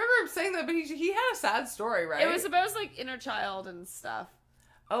 Wait, I remember him saying that, but he had a sad story, right? It was about like inner child and stuff.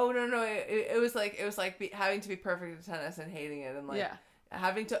 Oh, no, it was like, having to be perfect at tennis and hating it, and like, Yeah.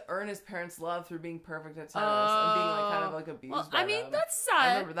 having to earn his parents' love through being perfect at tennis and being like kind of like abused Well, by I mean, them. that's sad. I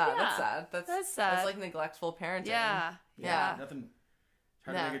remember that. Yeah. That's sad. That's sad. That's like neglectful parenting. Yeah. Yeah. Nothing.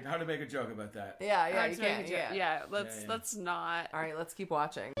 Yeah. How to make a joke about that? Yeah, Hard you to make can't. a joke. Yeah. Yeah, let's Yeah. not. All right, let's keep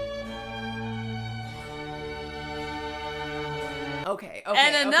watching. Okay.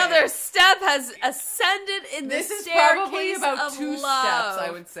 And another step has ascended in This the is staircase probably about of 2 love. steps,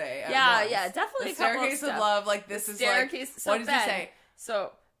 I would say. at Yeah, once. yeah, definitely The a couple of staircase of steps. love. Like this The is staircase. like. So What did Ben, he say?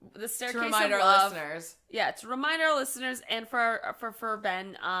 So the staircase To remind of our love. listeners. Yeah, to remind our listeners and for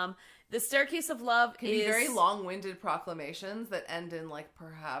Ben, the staircase of love Can is be very long-winded proclamations that end in like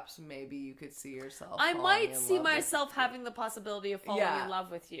perhaps maybe you could see yourself. I falling might in see love with- myself having the possibility of falling Yeah. in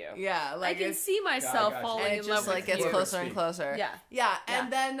love with you. Yeah, I like can it's- see myself Yeah, I got you. falling and in it love just like with gets you. closer and closer. Yeah. Yeah, Yeah.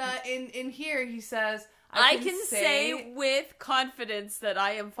 and then in here he says, I can say with confidence that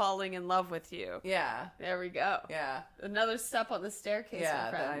I am falling in love with you. yeah, There we go. yeah, Another step on the staircase, yeah,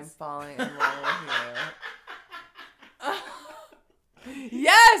 my that I'm friends. falling in love with you.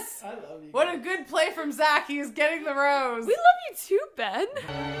 Yes! I love you. What a good play from Zach. He is getting the rose. We love you too, Ben.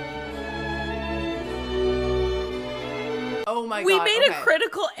 Oh my We god. made okay. a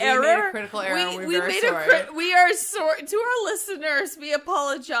critical We error. made a critical error, and we're very sorry. We are sorry to our listeners. We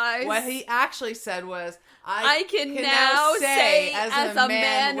apologize. What he actually said was, I can now say as a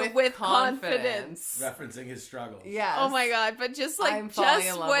man with confidence. Referencing his struggles. Yes. Oh my god! But just like I'm falling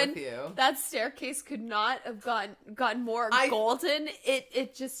just in love when with you. that staircase could not have gotten more golden,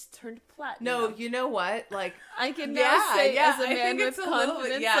 it just turned platinum. No, you know what? Like, I can now say as a I man think with it's a little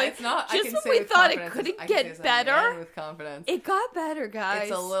confidence. bit, yeah, like, it's not. I just can when say we with thought it confidence, couldn't I can say get as a man better, with confidence. it got better, guys.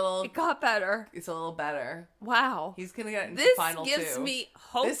 It's a little. It got better. It's a little better. Wow. He's gonna get into This final gives 2. me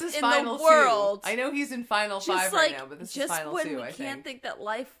hope This is in final the world. 2. I know he's in final 5 Just right like now, but this is just final when 2. we I can't think. think that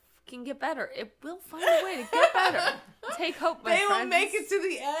life can get better, it will find a way to get better. Take hope, my They will friends. make it to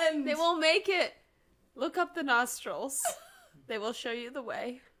the end. They will make it. Look up the nostrils. They will show you the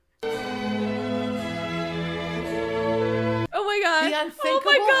way. Oh my god. The unthinkable oh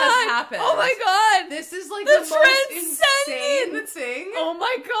my god. has happened. Oh my god. This is like The the most transcendent. insane thing. Oh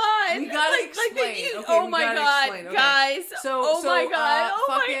my god. We gotta explain. Okay, oh we my gotta god, explain. Okay. guys. So, my god. Oh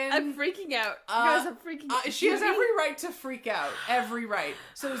fucking, my I'm freaking out. Guys, I'm freaking out. She has every right to freak out. Every right.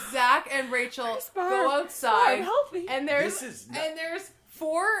 So Zach and Rachel go outside, Barb, help me. and there's This is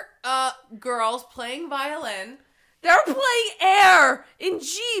four girls playing violin. They're playing Air in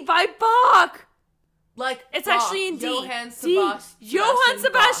G by Bach. Like It's Bach, actually in D. Johann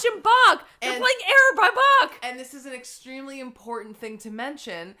Sebastian Bach. They're And- playing Air by Bach. And this is an extremely important thing to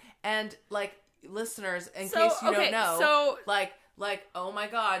mention. And like listeners, in So, case you okay, don't know, so- like oh my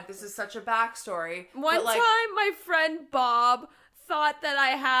god, this is such a backstory. One but, like, time, my friend Bob thought that I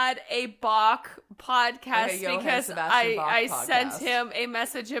had a Bach podcast Okay, Johann because Sebastian Bach I podcast. sent him a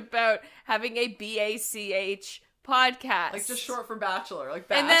message about having a BACH podcast. like just short for bachelor, like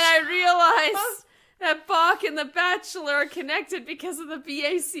Batch. And then I realized that Bach and The Bachelor are connected because of the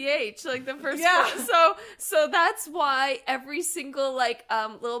BACH, like the first Yeah. one. So that's why every single like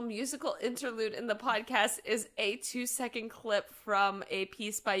little musical interlude in the podcast is a 2-second clip from a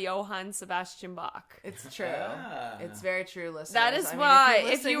piece by Johann Sebastian Bach. It's true. Ah. It's very true, listeners. That is I mean, why, if, you're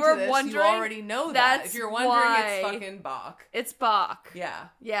if listening you to were this, wondering, you already know that. that's If you're wondering, why. it's fucking Bach. It's Bach. Yeah.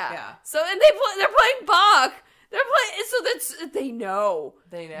 Yeah. Yeah. So and they're playing Bach. They're playing. So that's they know.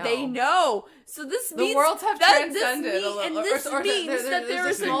 They know. They know. So this The means worlds have that transcended this a little. and this or means that there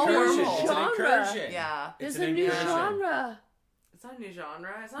there's is a small new incursion. wormhole. It's an genre. incursion. Yeah. There's It's a an new incursion. genre. It's not a new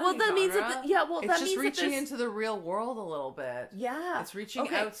genre. It's not Well, a new that means genre. that well, it's that just means that reaching there's- into the real world a little bit. Yeah, It's reaching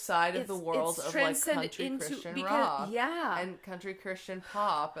Okay. outside of the It's- world it's of like transcended country into- Christian because- rock. yeah. And country Christian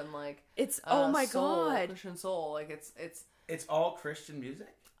pop and like It's oh my soul, god. Christian soul. Like it's It's all Christian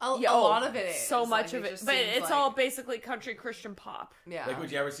music. a Yeah, lot of it is so much like, of it, just but seems it's like- all basically country Christian pop. yeah. Like,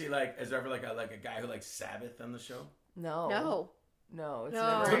 would you ever see is there ever like a guy who likes Sabbath on the show? No. No, it's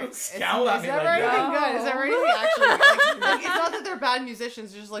No. never. Don't scowl at it's me never like anything that. good. It's never anything actually. Like, it's not that they're bad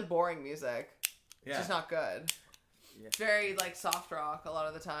musicians. It's just like boring music. Yeah. It's just not good. Yeah. It's very like soft rock a lot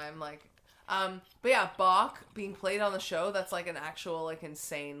of the time. Like, but yeah, Bach being played on the show. That's like an actual like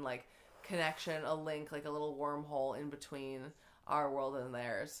insane like connection, a link, like a little wormhole in between our world and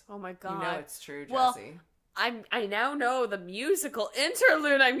theirs. Oh my god. You know it's true, Jesse. Well, I now know the musical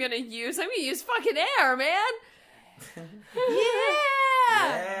interlude I'm gonna use. I'm gonna use fucking Air, man. yeah.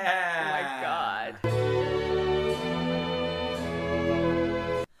 Yeah. Oh my god.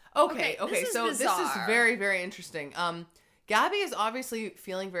 Okay, this is so this is bizarre. very, very interesting. Gabby is obviously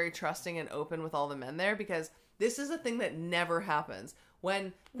feeling very trusting and open with all the men there because this is a thing that never happens.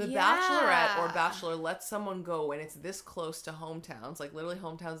 When the bachelorette or bachelor lets someone go when it's this close to hometowns, like literally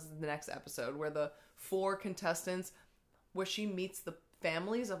hometowns is the next episode, where the 4 contestants, where she meets the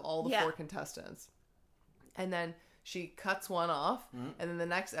families of all the 4 contestants. And then she cuts one off, and then the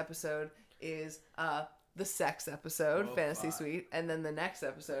next episode is the sex episode, Fantasy Suite, and then the next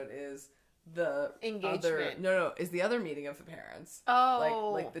episode is the Engagement. is the other meeting of the parents.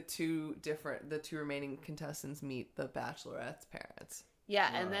 Oh. Like the two remaining contestants meet the bachelorette's parents. Yeah,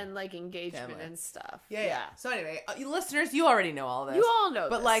 and then like engagement Family. and stuff. Yeah. So anyway, you listeners, you already know all this. You all know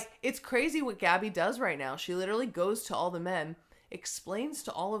But this. like, it's crazy what Gabby does right now. She literally goes to all the men, explains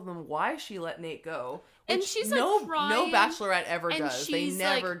to all of them why she let Nate go. And which she's, like, no crying, bachelorette ever and does. They she's,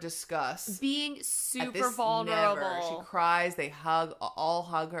 never like, discuss. being At super this, vulnerable. never. She cries. They all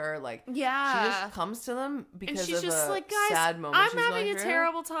hug her. Like, Yeah. she just comes to them because and she's of just a like, guys, sad moment I'm she's having going a through.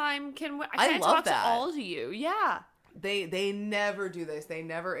 terrible time. I I can't love talk that. to all of you. Yeah. They never do this. They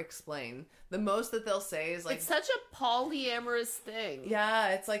never explain. The most that they'll say is like, It's such a polyamorous thing. yeah,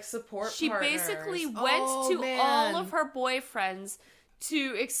 it's like support. She partners. basically went Oh, to man. all of her boyfriends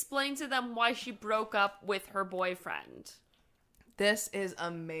to explain to them why she broke up with her boyfriend. This is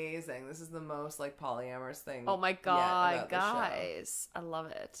amazing. This is the most like polyamorous thing. Oh my yet god, about the show. guys. I love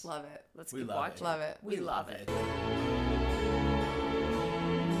it. Love it. Let's We keep love watching. it. Love it. We love it.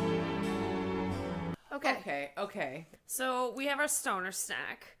 Okay. So we have our stoner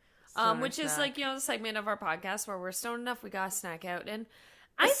snack, Stoner which is snack. like, the segment of our podcast where we're stoned enough, we got to snack out. And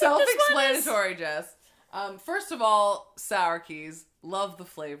I think this one is... Self-explanatory, Jess. First of all, sour keys. Love the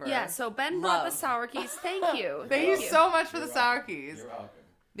flavor. Yeah, so Ben brought the Love. sour keys. Thank you. Thank you so much for the sour keys. You're welcome.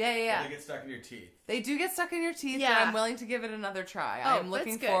 Yeah. They get stuck in your teeth. They do get stuck in your teeth, Yeah. but I'm willing to give it another try. Oh, I'm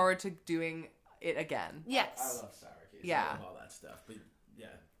looking that's good. forward to doing it again. Yes. I love sour keys. Yeah. I love all that stuff. But yeah.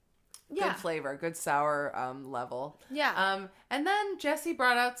 Yeah. Good flavor, good sour level. Yeah. And then Jessie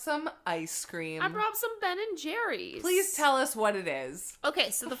brought out some ice cream. I brought some Ben and Jerry's. Please tell us what it is.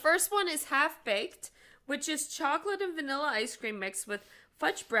 Okay, so the first one is half baked, which is chocolate and vanilla ice cream mixed with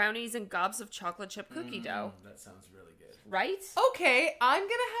fudge brownies and gobs of chocolate chip cookie dough. That sounds really good. Right? Okay, I'm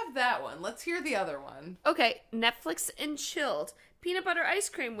gonna have that one. Let's hear the other one. Okay, Netflix and chilled. Peanut butter ice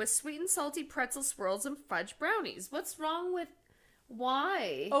cream with sweet and salty pretzel swirls and fudge brownies. What's wrong with...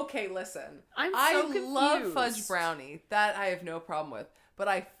 Why? Okay, listen. I'm I so confused. love fudge brownie. That I have no problem with. But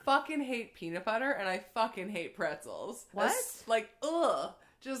I fucking hate peanut butter and I fucking hate pretzels. What? Ugh.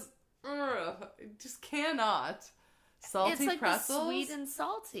 Just cannot. Salty It's like pretzels? the sweet and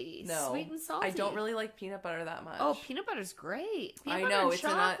salty. No. Sweet and salty. I don't really like peanut butter that much. Oh, peanut butter's great. Peanut I butter know, and it's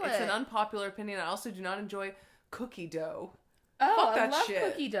chocolate. an unpopular opinion. I also do not enjoy cookie dough. Oh, Fuck I that love shit.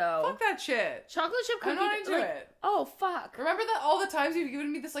 cookie dough. Fuck that shit. Chocolate chip I'm cookie not into dough. it. Oh, fuck. Remember that all the times you've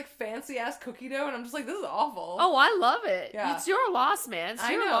given me this like fancy ass cookie dough and I'm just like, this is awful. Oh, I love it. Yeah. It's your loss, man. It's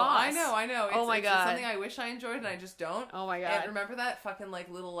I your know, loss. I know. Oh my it's God. something I wish I enjoyed and I just don't. Oh my God. And remember that fucking like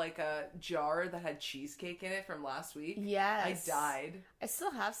little like a jar that had cheesecake in it from last week? Yes. I died. I still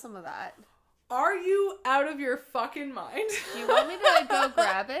have some of that. Are you out of your fucking mind? Do you want me to go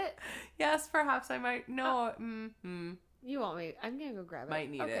grab it? Yes, perhaps I might. No, You want me? I'm gonna go grab it.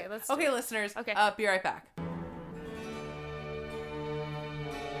 might need okay, it. Let's do okay, it. listeners. Okay. Be right back.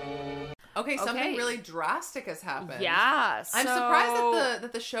 Okay, something Okay. really drastic has happened. Yeah. I'm surprised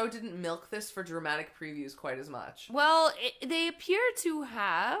that the show didn't milk this for dramatic previews quite as much. Well, they appear to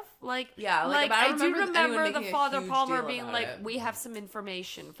have Yeah, like but I I do remember anyone remember the making a Father huge Palmer deal being about like, it. "We have some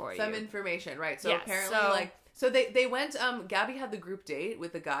information for Some you." information, right? So Yes, apparently, so- so they went. Gabby had the group date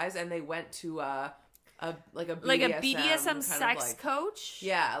with the guys, and they went to a BDSM, like a kind BDSM of sex like- coach.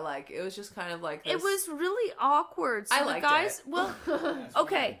 Yeah, like it was just kind of like this. It was really awkward. So I the liked guys, it. well,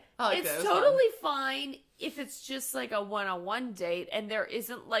 okay, I liked it's it. It was totally fine if it's just like a one-on-one date and there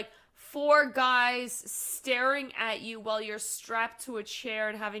isn't like 4 guys staring at you while you're strapped to a chair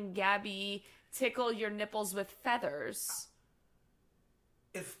and having Gabby tickle your nipples with feathers.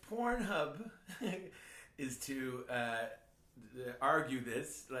 If Pornhub is to argue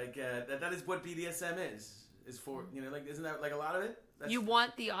this, like that is what BDSM is for. You know, like isn't that like a lot of it? That's, You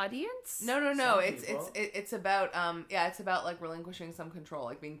want the audience? No. Some It's people. it's about it's about like relinquishing some control.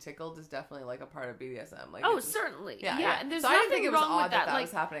 Like being tickled is definitely like a part of BDSM. Like Oh, it's just- certainly. Yeah, Yeah, yeah. and there's So I didn't nothing think it was wrong odd with that that.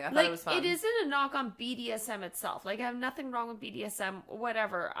 was happening. I thought like, it was fun. It isn't a knock on BDSM itself. Like, I have nothing wrong with BDSM,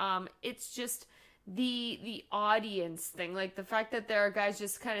 whatever. It's just the audience thing. Like, the fact that there are guys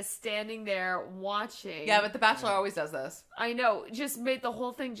just kind of standing there watching. Yeah, but The Bachelor always does this. I know. Just made the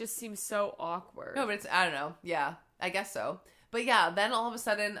whole thing just seem so awkward. No, but it's I don't know. Yeah, I guess so. But yeah, then all of a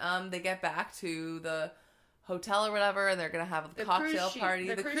sudden, they get back to the hotel or whatever, and they're gonna have the cocktail cruise ship- party,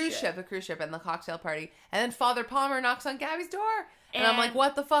 the the cruise cruise ship, and the cocktail party, and then Father Palmer knocks on Gabby's door, and I'm like, And-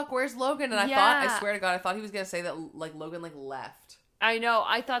 what the fuck? Where's Logan? And I Yeah. swear to God, I thought he was gonna say that like Logan like left. I know,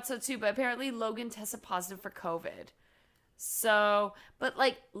 I thought so too, but apparently Logan tested positive for COVID. So, but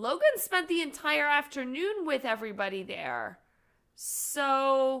like, Logan spent the entire afternoon with everybody there.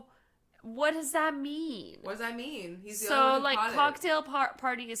 So, what does that mean? What does that mean? He's the So, only one who like, caught it. cocktail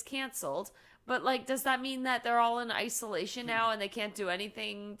party is canceled, but like, does that mean that they're all in isolation now and they can't do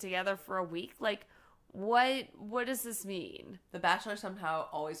anything together for a week? Like, what does this mean? The Bachelor somehow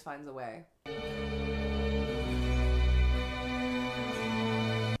always finds a way.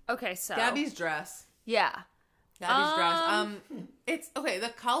 Okay, so Gabby's dress. yeah. Gabby's dress. It's okay. The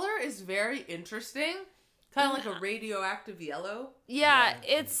color is very interesting. Kind of like a radioactive yellow. Yeah,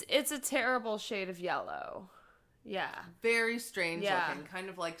 it's a terrible shade of yellow. Yeah. Very strange Yeah. looking. Kind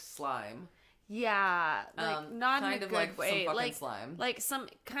of like slime. Yeah, like not in kind a of good like some way. fucking Like slime. like some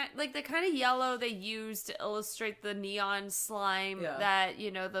kind, like the kind of yellow they use to illustrate the neon slime Yeah. that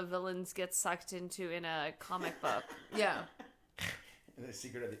the villains get sucked into in a comic book. Yeah. The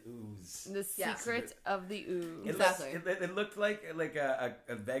secret of the ooze. The Yeah. secret of the ooze. Exactly. It looked like a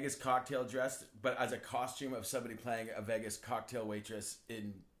Vegas cocktail dress, but as a costume of somebody playing a Vegas cocktail waitress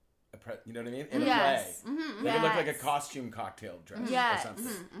in you know what I mean? In Yes. a play. Mm-hmm. Like, it looked like a Yes. costume cocktail dress Yes. or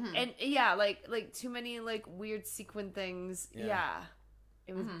something. And yeah, like too many like weird sequin things. Yeah. Yeah.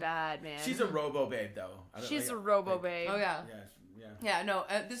 It was bad, man. She's a robo babe though. I don't- She's like, a robo like- babe. Oh yeah. Yeah. Yeah. No.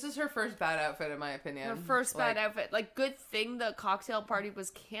 This is her first bad outfit, in my opinion. Her first bad Like, outfit. Like, good thing the cocktail party was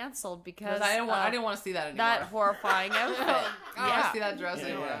canceled because I didn't want to see that anymore. that horrifying outfit. I don't want to see that dress Yeah,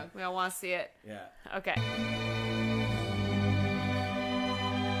 anymore. yeah. We don't want to see it. Yeah. Okay.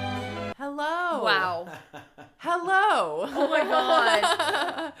 Hello. Wow. Hello. Oh my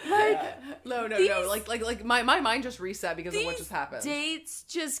god. Like, No. These- Like my mind just reset because of what these just happened. dates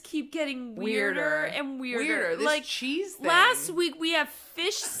just keep getting weirder and weirder. This like, cheese thing. last week we have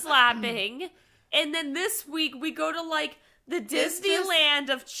fish slapping, and then this week we go to like the It's just- Disneyland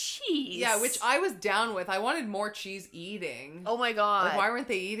of cheese. Yeah, which I was down with. I wanted more cheese eating. Oh my god. Like, why weren't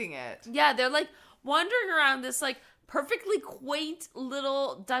they eating it? Yeah, they're like wandering around this like perfectly quaint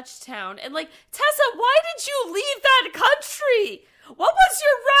little Dutch town. And like, Tessa, why did you leave that country? What was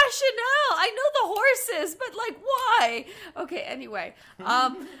your rationale? I know the horses, but like, why? Okay, anyway.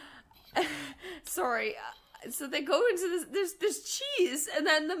 Sorry. So they go into this, there's cheese, and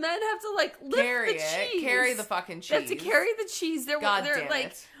then the men have to like lift Carry the it. cheese. Carry the fucking cheese. They have to carry the cheese. They're God they're damn like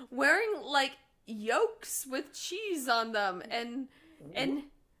it. wearing like yolks with cheese on them, and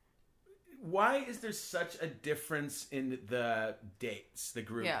Why is there such a difference in the dates, the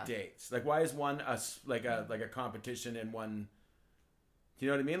group Yeah. dates? Like, why is one like a competition and one? Do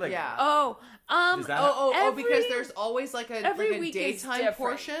you know what I mean? Like, Yeah. Does that- Because there's always like a every like a week is daytime different.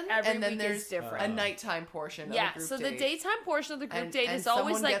 portion, Every and then week there's is different. a nighttime portion. yeah. of a group So the date. daytime portion of the group And- date and is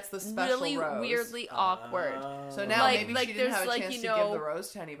always someone like gets the special really rose. weirdly awkward. So now Like- maybe like she didn't there's, have a like, chance you to know- give the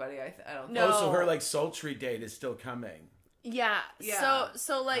rose to anybody. I don't. No. Oh, so her like sultry date is still coming. Yeah. Yeah.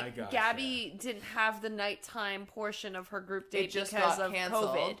 So I like gotcha. Gabby didn't have the nighttime portion of her group date It just because got of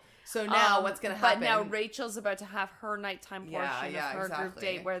canceled. COVID. So now what's gonna happen? But now Rachel's about to have her nighttime portion Yeah, of her group exactly.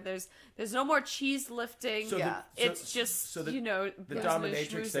 date where there's no more cheese lifting. So Yeah. It's just the, you know the booze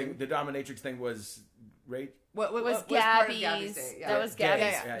dominatrix and thing. The dominatrix thing was right. what was part of Gabby's. date? Yeah. That was Yeah, Gabby's.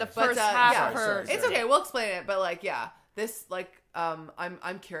 yeah, yeah. The But, first But, half yeah. of her. Sorry. It's okay. We'll explain it. But like, yeah, this like,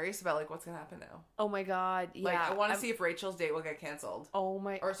 I'm curious about like what's gonna happen now. Oh my god! Yeah, Like, I want to see if Rachel's date will get canceled. Oh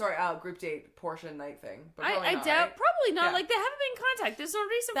my! Or sorry, group date portion night thing. But I probably not, doubt. right? Probably not. Yeah. Like they haven't been in contact. There's no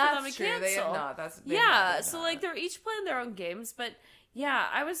reason for them That's to true. cancel. They have not. That's they've yeah. not, they've So not. like they're each playing their own games, but yeah,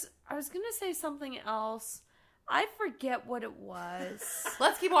 I was gonna say something else. I forget what it was.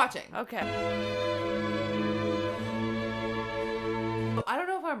 Let's keep watching. Okay. I don't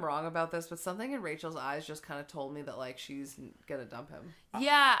know if I'm wrong about this, but something in Rachel's eyes just kind of told me that like she's gonna dump him.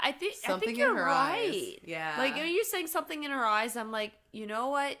 Yeah, I think Something you're in her right. eyes. Yeah. Like are you saying something in her eyes? I'm like, you know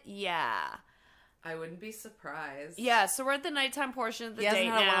what? Yeah. I wouldn't be surprised. Yeah. So we're at the nighttime portion of the He hasn't date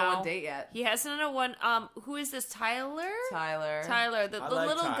had a now. one-on-one date yet. He hasn't had a one. Who is this? Tyler. Tyler. Tyler, the I little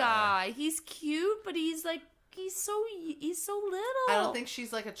like Tyler. guy. He's cute, but he's so little. I don't think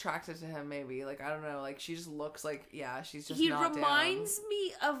she's like attracted to him. Maybe like I don't know. Like she just looks like she's just. he not reminds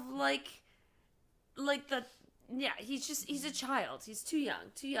me of like the. Yeah, he's a child. He's too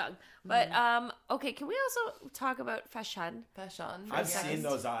young. But okay, can we also talk about fashion? down. Fashion. I've yes. seen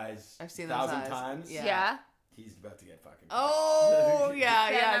those eyes. I've seen those 1,000 eyes. times. Yeah. He's about to get fucking. Oh yeah,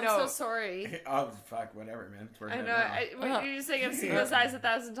 Ben, yeah. I'm No. so sorry. Oh fuck, whatever, man. It's working I out know. now. When you were saying I've seen those eyes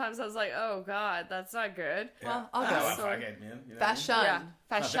 1,000 times, I was like, oh god, that's not good. Well, I'll Ah, go. well, Sorry. fuck it, man. You know what I mean? Fashion. Yeah,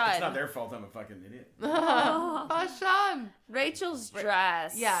 It's fashion. not their fault. I'm a fucking idiot. Fashion. Rachel's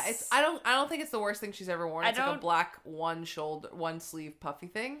dress. Yeah, it's. I don't think it's the worst thing she's ever worn. I It's like a don't- black one sleeve puffy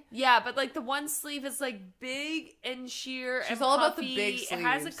thing. Yeah, but like the one sleeve is like big and sheer. She's and all about the puffy. big It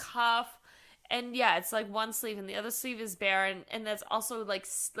has a sleeves. cuff, and yeah, it's like one sleeve, and the other sleeve is bare, and that's also like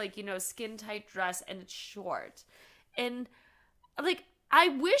you know skin tight dress, and it's short, and like I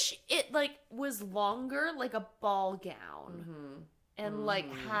wish it like was longer, like a ball gown, Mm-hmm. and like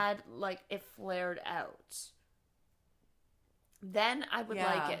had like it flared out. Then I would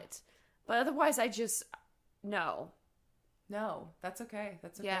Yeah. like it, but otherwise I just no. No, that's okay.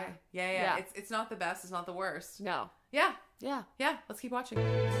 That's okay. Yeah. Yeah. Yeah. It's not the best. It's not the worst. No. Yeah. Yeah. Yeah. Let's keep watching.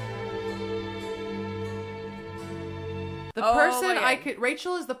 The Oh person my I God. could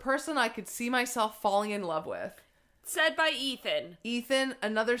Rachel is the person I could see myself falling in love with. Said by Ethan. Ethan,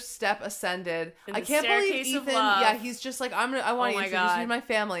 another step ascended. In I the can't believe staircase of Ethan. love. Yeah, he's just like I want Oh to my introduce God. you to my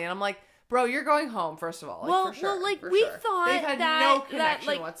family, and I'm like, bro, you're going home first of all. Like, Well, for sure, like for we sure. thought they've had that no that connection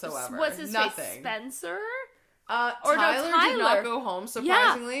like whatsoever. what's his Nothing. face, Spencer? Or no, Tyler did Tyler. not go home.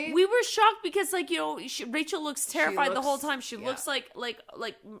 Surprisingly, Yeah, we were shocked because like you know Rachel looks terrified the whole looks- time. She yeah. looks like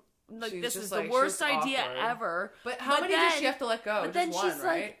She's this just is the like- she worst looks idea awkward. ever. But how many does she have to let go? But Just then one, she's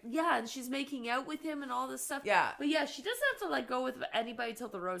right? like, yeah, and she's making out with him and all this stuff. Yeah. But yeah, she doesn't have to let go with anybody till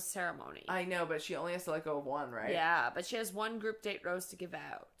the rose ceremony. I know, but she only has to let go of one, right? Yeah, but she has one group date rose to give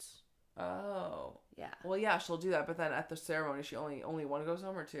out. Oh. Yeah, Well, yeah, she'll do that, but then at the ceremony, she only one goes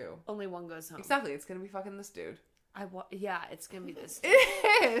home or two. only one goes home. Exactly, it's gonna be fucking this dude. Yeah, it's gonna be this.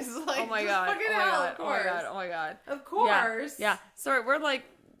 It is. Like, Oh my just god! Oh fucking my hell, god! of Oh my course. god! Oh my god! Of course. Yeah. Sorry, we're really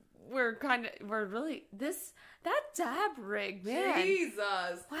that dab rig, man. Jesus.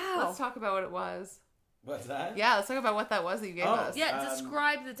 Wow. Let's talk about what it was. What's that? Yeah, let's talk about what that was that you gave Oh. us. Yeah,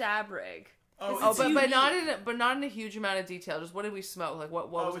 describe the dab rig. Oh, It's but unique. not in a huge amount of detail. Just what did we smoke? Like what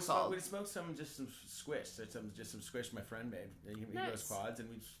was it called? We smoked some squish. So some squish my friend made. He Nice. goes quads, and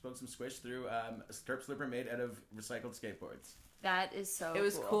we smoked some squish through a Terp slipper made out of recycled skateboards. That is so It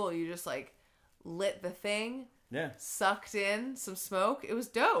was cool. You just like lit the thing, Yeah. sucked in some smoke. It was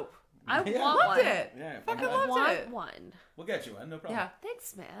dope. I Yeah. want Loved one. it. Yeah. Fucking we'll, loved want it. one. we'll get you one. No problem. Yeah.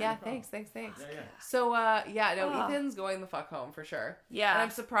 Thanks, man. Yeah, problem. thanks. Yeah. So, Oh. Ethan's going the fuck home for sure. Yeah. And I'm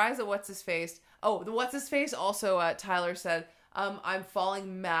surprised at what's his face. Oh, the what's his face also. Tyler said, "I'm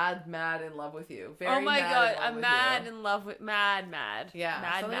falling mad in love with you." Very. Oh my mad god, in love I'm with mad you. in love with mad. Yeah,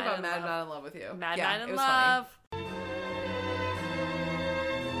 mad, something mad about in mad love. in love with you. Mad, yeah, mad it in was love.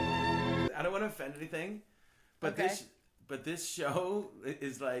 I don't want to offend anything, but Okay. this show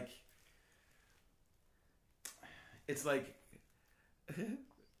is like, it's like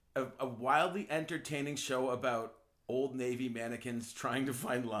a wildly entertaining show about old Navy mannequins trying to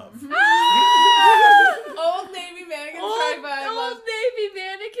find love. Old Navy mannequins trying to find Old love. Navy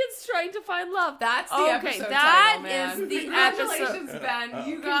mannequins trying to find love. That's the Okay, episode that title, man. is the Congratulations, episode. Ben.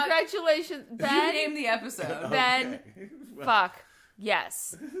 You got. Congratulations, You Ben. named the episode. Ben. Okay. Well, Fuck.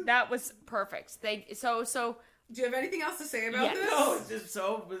 Yes, that was perfect. So Do you have anything else to say about Yes. this? No, it's just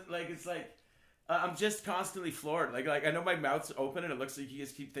so like it's like I'm just constantly floored. Like I know my mouth's open and it looks like you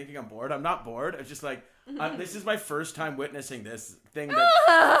guys keep thinking I'm bored. I'm not bored. I'm just like this is my first time witnessing this thing.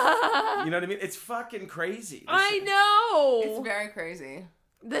 That, you know what I mean? It's fucking crazy. I know. It's very crazy.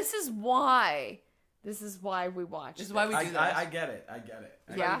 This is why we watch. This is why we do this. I get it. I get it.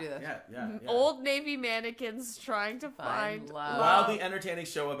 This is Yeah. why we do this. Yeah. Old Navy mannequins trying to find love. Wildly entertaining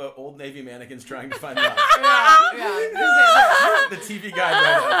show about old Navy mannequins trying to find love. Yeah. The TV guide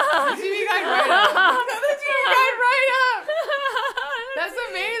right The TV guide right up. The TV guide right up. That's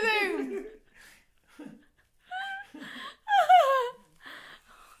amazing.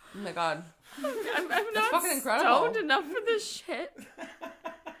 Oh my god. I'm not fucking incredible. stoned enough for this shit.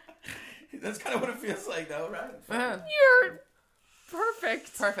 That's kind of what it feels like, though, right? Uh-huh. You're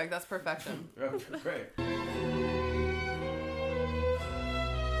perfect. Perfect. That's perfection. Okay, great.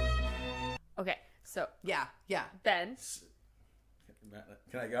 Okay, so Yeah. Ben.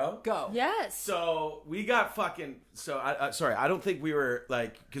 Can I go? Go. Yes. So we got fucking. So sorry, I don't think we were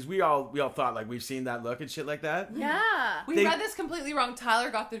like because we all thought like we've seen that look and shit like that. Yeah. We They- read this completely wrong. Tyler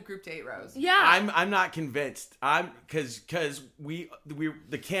got the group date rose. Yeah. I'm not convinced. I'm because we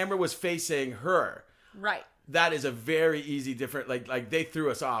the camera was facing her. Right. That is a very easy different like they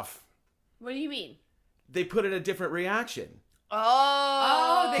threw us off. What do you mean? They put in a different reaction.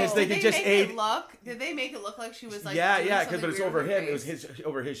 Oh, Because they did could just make aid- it look. Did they make it look like she was like? Yeah, doing because something but it's weird over with her him. It was face? his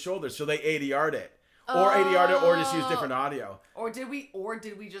over his shoulder. So they ADR'd it, or ADR'd it, or just used different audio. Or did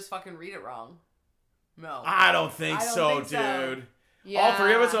we just fucking read it wrong? No. I don't think I don't so, think so. dude. yeah. All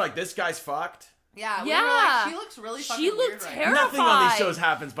three of us are like, this guy's fucked. Yeah. We Yeah. were like, she looks really fucking She weird looked right terrible. now. Nothing on these Terrified. shows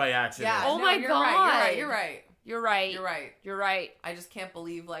happens by accident. Yeah. Oh no, my you're God. Right. You're right. You're right. You're right. You're right. I just can't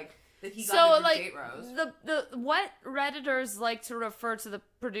believe like that he got So the like date rose. the what Redditors like to refer to the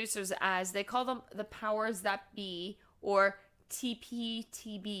producers as, they call them the powers that be, or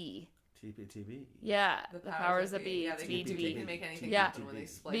TPTB. TPTB. Yeah, the powers that be. Yeah, they can make anything Yeah. happen when they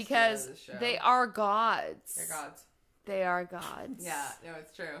splice Because together this show. they are gods. They're gods. They are gods. Yeah. No,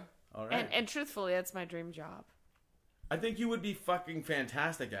 it's true. All right. And truthfully, that's my dream job. I think you would be fucking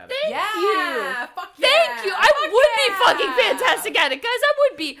fantastic at it. Thank you. Fuck yeah. Thank you. I Fuck would be yeah. fucking fantastic at it, guys. I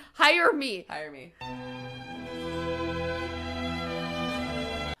would be. Hire me. Hire me.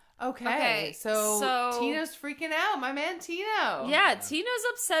 Okay, Okay, so so- Tino's freaking out. My man Tino. Yeah, Tino's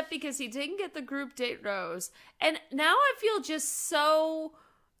upset because he didn't get the group date rose. And now I feel just so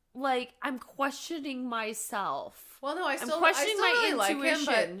like I'm questioning myself. Well, no, I still questioning my really like him, but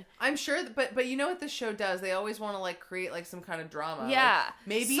intuition. I'm sure. But you know what this show does? They always want to like create like some kind of drama. Yeah. Like,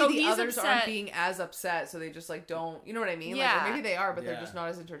 maybe So the he's others upset. aren't being as upset, so they just like don't. You know what I mean? Yeah. Like, or maybe they are, but they're Yeah. just not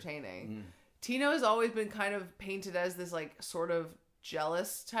as entertaining. Tino has always been kind of painted as this like sort of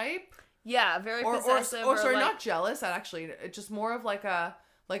jealous type, Yeah, very or possessive. sorry, like, not jealous. Actually, it's just more of like a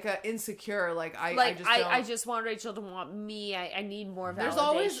insecure. Like I like just don't. I just want Rachel to want me. I need more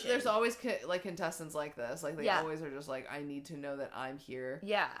validation. There's always like contestants like this. Like they Yeah. always are just like, I need to know that I'm here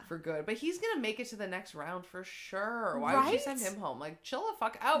Yeah. for good. But he's gonna make it to the next round for sure. Why would you Right? send him home? Like chill the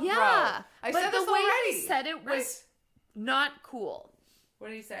fuck out, Yeah. bro. I but said the this way already. he said it was Right. not cool. What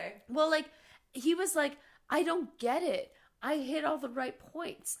did he say? Well, like, he was like, I don't get it. I hit all the right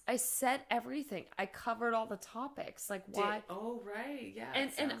points. I said everything. I covered all the topics. Like, why? Oh right, yeah.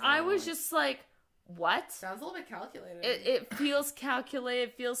 And I was just like, what? sounds a little bit calculated. It feels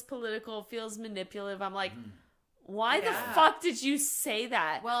calculated, feels political, feels manipulative. I'm like, Why the Yeah. fuck did you say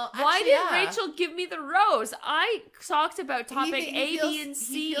that? Well, why actually, didn't yeah. Rachel give me the rose? I talked about topic He A, feels- B, and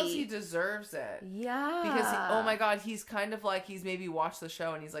C. He feels he deserves it. Yeah. Because, oh my god, he's kind of like, he's maybe watched the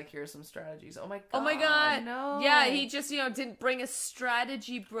show and he's like, here's some strategies. Oh my god. Oh my god. No. Yeah, he just, didn't bring a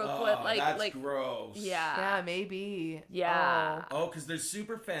strategy booklet. Oh, like, that's like, gross. yeah. Yeah, maybe. Yeah. Oh, because they're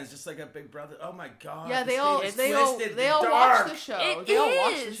super fans, just like a Big Brother. Oh my god. Yeah, this they all thing is they all twisted they and all dark. watch the show. It They all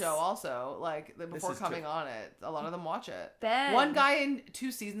watch the is. show also. Like before is coming true. on it, a lot of them watch it. Ben. One guy in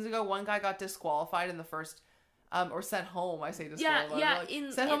 2 seasons ago, one guy got disqualified in the first, or sent home. I say disqualified. yeah,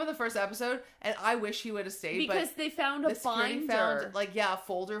 like, sent home in the first episode, and I wish he would have stayed. because but they found the a security binder. found a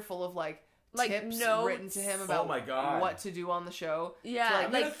folder full of like tips notes. written to him about Oh my God. what to do on the show. Yeah, So,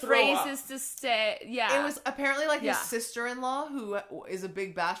 I'm gonna like throw phrases to stay. Yeah. It was apparently like Yeah. his sister-in-law, who is a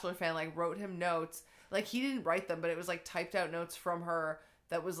big Bachelor fan, like wrote him notes. Like he didn't write them, but it was like typed out notes from her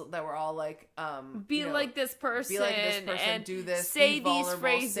that were all like be like this person. be like this person, and do this, say be these vulnerable,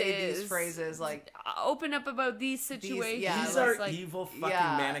 phrases. say these phrases, like open up about these situations. yeah, These it are was like, evil fucking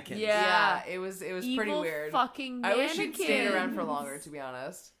yeah. mannequins. Yeah. it was pretty evil weird. Fucking I wish he'd stayed around for mannequins. longer, to be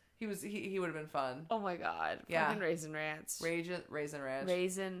honest. He would have been fun. Oh my god. Yeah. Fucking Raisin Ranch. Raisin Ranch.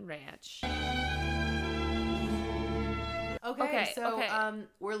 Raisin Ranch. Okay, so okay.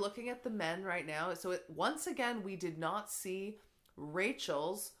 we're looking at the men right now. So once again, we did not see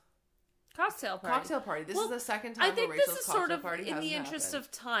Rachel's Cocktail party. cocktail party. This Well, is the second time I where think Rachel's this is cocktail sort of party in the hasn't interest happened.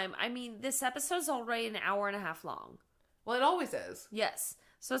 of time. I mean, this episode's already an hour and a half long. Well, it always is. Yes.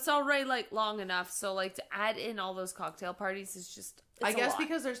 So it's already like long enough. So like to add in all those cocktail parties is just I it's a guess lot.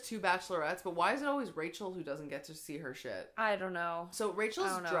 because there's 2 bachelorettes, but why is it always Rachel who doesn't get to see her shit? I don't know. So I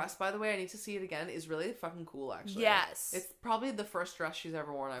Rachel's don't know. dress, by the way, I need to see it again, is really fucking cool, actually. Yes. It's probably the first dress she's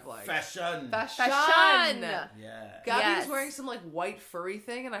ever worn I've liked. Fashion. Fashion! Fashion! Yeah. Gabby Yes. was wearing some like white furry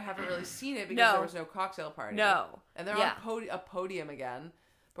thing, and I haven't really seen it because No. there was no cocktail party. No. And they're Yeah. on a podium again.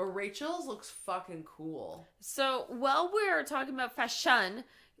 But Rachel's looks fucking cool. So while we're talking about fashion,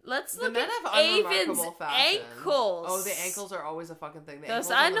 let's The look men at have Avon's unremarkable fashion. ankles. Oh, the ankles are always a fucking thing. The Those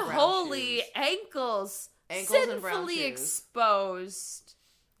ankles and the brown unholy shoes. ankles. Ankles and brown sinfully shoes. exposed.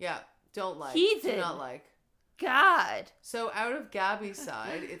 Yeah, don't like. Heathen. Do not like. God. So out of Gabby's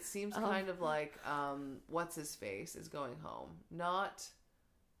side, it seems Oh. kind of like what's his face is going home. Not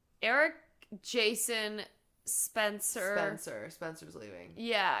Eric, Jason, Spencer. Spencer's leaving.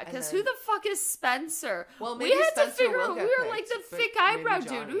 Yeah, And because then- who the fuck is Spencer? Well, we maybe had Spencer to figure will out. We get were like the picked, but thick maybe eyebrow dude.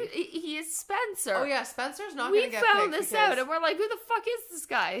 Johnny. He is Spencer. Oh yeah, Spencer's not we gonna get found picked this out, because- and we're like, who the fuck is this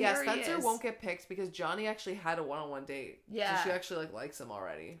guy? Yeah, Here he Spencer is. won't get picked because Johnny actually had a one-on-one date. Yeah. So she actually likes him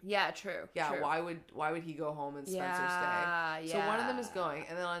already. Yeah, true. Yeah, true. why would he go home and Spencer Yeah, stay? So one of them is yeah. going,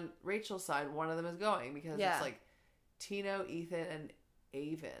 and then on Rachel's side, one of them is going because Yeah. it's like Tino, Ethan, and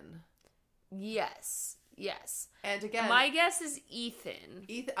Avon. Yes. Yes. And again, My guess is Ethan.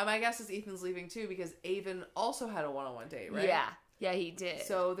 my guess is Ethan's leaving too because Avon also had a one-on-one date, right? Yeah. Yeah, he did.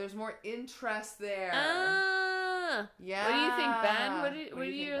 So there's more interest there. What Yeah. do you think, Ben? What do are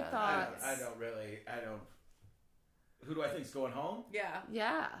you think, your Ben? thoughts? I don't. Who do I think's going home? Yeah.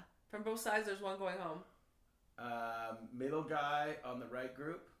 Yeah. From both sides, there's one going home. Middle guy on the right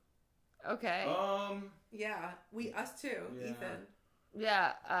group. Okay. Yeah, us too, Yeah. Ethan.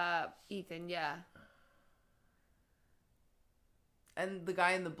 Yeah. Ethan. Yeah. And the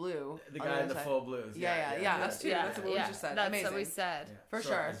guy in the blue. The on guy in the other side. full blues. Yeah, us too. Yeah. That's what we yeah. just said. That's Amazing. what we said. Yeah. For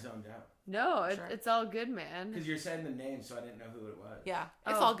Sorry, sure. I zoned out. No, Sure. it's all good, man. Because you're saying the name, so I didn't know who it was. Yeah,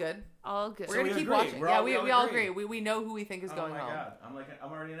 it's Oh. all good. All good. We're So gonna we keep agree. watching. We Yeah, all we all agree. agree. We know who we think is going oh my home. god,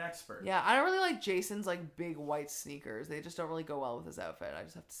 I'm already an expert. Yeah, I don't really like Jason's like big white sneakers. They just don't really go well with his outfit. I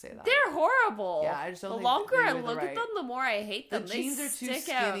just have to say that. They're horrible. Yeah, I just don't The think longer they I do the look at right- them, the more I hate the them. jeans they are too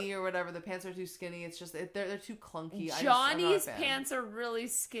stick out. skinny or whatever. The pants are too skinny. It's just they're too clunky. I'm Johnny's not a fan. pants are really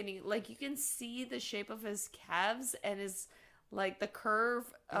skinny. Like you can see the shape of his calves and his like the curve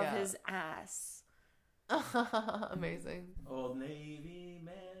of Yeah. his ass. Amazing. Old Navy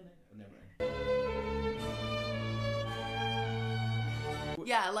man. Oh, never mind.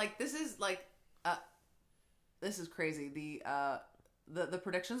 Yeah, like this is like this is crazy. The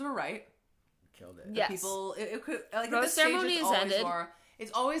predictions were right. Killed it. Yes. People it could like at Rose this stage, ceremony it's is always ended. more.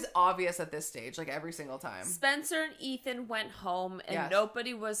 It's always obvious at this stage, like every single time. Spencer and Ethan went home and Yes.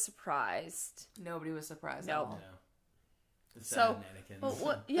 nobody was surprised. Nobody was surprised. Nope. At all. No. The So, sad mannequins. Well,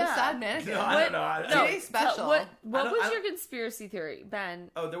 what? The Yeah. sad mannequin. No, I don't know. I- No, Today's special. What I don't- was I don't- your conspiracy theory,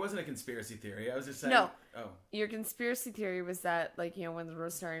 Ben? Oh, there wasn't a conspiracy theory. I was just saying. No. Oh. Your conspiracy theory was that, like, when the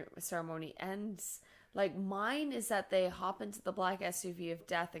rose ceremony ends, Like, mine is that they hop into the black SUV of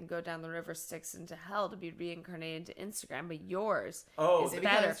death and go down the river Styx into hell to be reincarnated into Instagram. But yours is They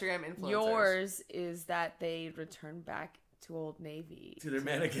become better. Instagram influencers. Yours is that they return back to Old Navy To their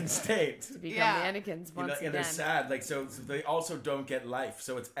mannequin state. to become Yeah. mannequins once And they're again. sad. Like, so they also don't get life.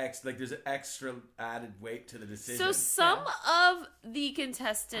 So it's like there's an extra added weight to the decision. So some of the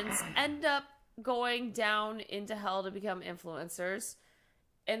contestants end up going down into hell to become influencers,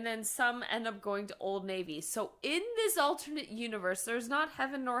 and then some end up going to Old Navy. So in this alternate universe, there's not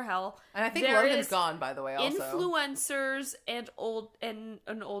heaven nor hell. And I think There Logan's is gone, by the way, also. influencers and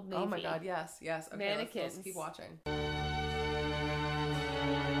an Old Navy. Oh my god, yes. Okay, let's Mannequins. keep watching.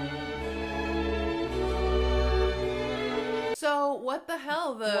 So what the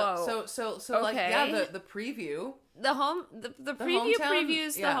hell? Whoa. So like yeah, Okay. the preview. The preview hometown?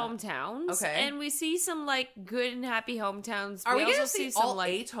 previews Yeah. the hometowns. Okay. And we see some like good and happy hometowns. Are we also gonna see all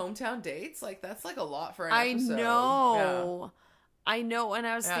like 8 hometown dates? Like that's like a lot for an I episode. know. I know, and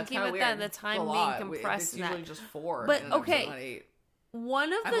I was Yeah, it's thinking kinda about weird. that, the It's a time lot. being compressed It's in that. usually just 4. But, in an episode, okay. not 8.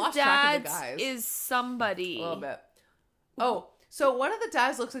 One of I've the lost track of the dads guys. is somebody. A little bit. Oh, so one of the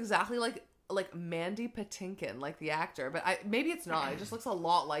dads looks exactly like Mandy Patinkin, like the actor, but maybe it's not. It just looks a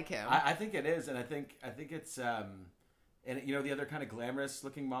lot like him. I think it is, and I think it's and you know the other kind of glamorous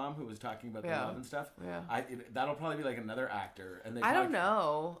looking mom who was talking about the Yeah. love and stuff. Yeah. That'll probably be like another actor, and they I don't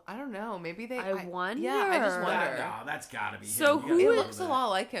probably- know. Maybe they. I wonder. Yeah, I just wonder. No, that's gotta be. So him. You who gotta It is- know looks a that. lot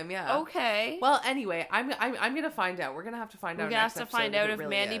like him. Yeah. Okay. Well, anyway, I'm gonna find out. We're gonna have to find We're out. gonna have next to episode find out it if really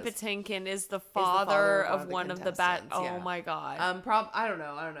Mandy is. Patinkin is the father father of of one one of of the the bat. contestants, Oh yeah. my god. I don't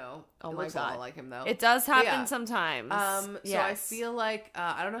know. Oh It my looks a lot God. like him though. It does happen yeah. sometimes. So I Yes. feel like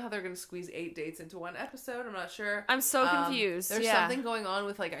I don't know how they're gonna squeeze 8 dates into one episode. I'm not sure. I'm so confused. There's Yeah. something going on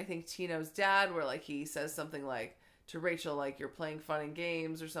with like I think Tino's dad, where like he says something like to Rachel, like you're playing fun and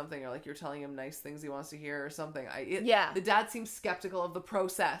games or something, or like you're telling him nice things he wants to hear or something. Yeah. The dad seems skeptical of the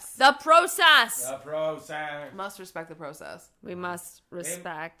process. The process. The process. Must respect the process. We must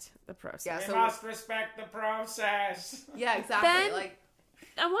respect the process. Yeah. We So must respect the process. yeah, exactly. Ben, like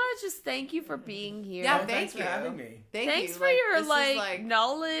I want to just thank you for being here. Yeah, Oh, thanks thank for you. having me. Thanks you. for Like, your this is, like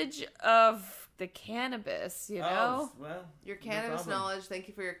knowledge of the cannabis. You know, Oh, well, your no cannabis problem. knowledge. Thank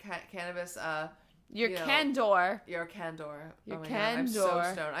you for your cannabis. your you know, candor. Your candor. Your Oh my God, I'm so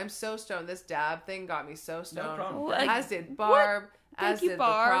candor. stoned. I'm so stoned. This dab thing got me so stoned. problem. Like, As did Barb. Thank As you, did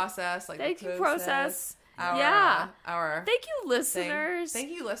Barb. the process. Like Thank the you, process. Our, Yeah. Our Thank you, thing. listeners.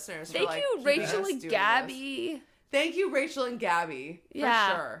 Thank you, listeners. for, Thank like, you, keeping Rachel us and doing Gabby. this. Thank you, Rachel and Gabby. Yeah.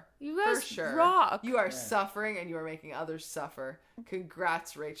 For sure. You guys For sure. rock. You are suffering and you are making others suffer.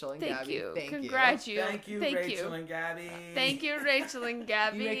 Congrats, Rachel and Thank Gabby. you. Thank Congrats you. you. Thank you, Thank Rachel you. and Gabby. Thank you, Rachel and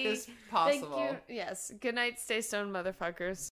Gabby. You make this Thank possible. you. Yes. Good night. Stay stoned, motherfuckers.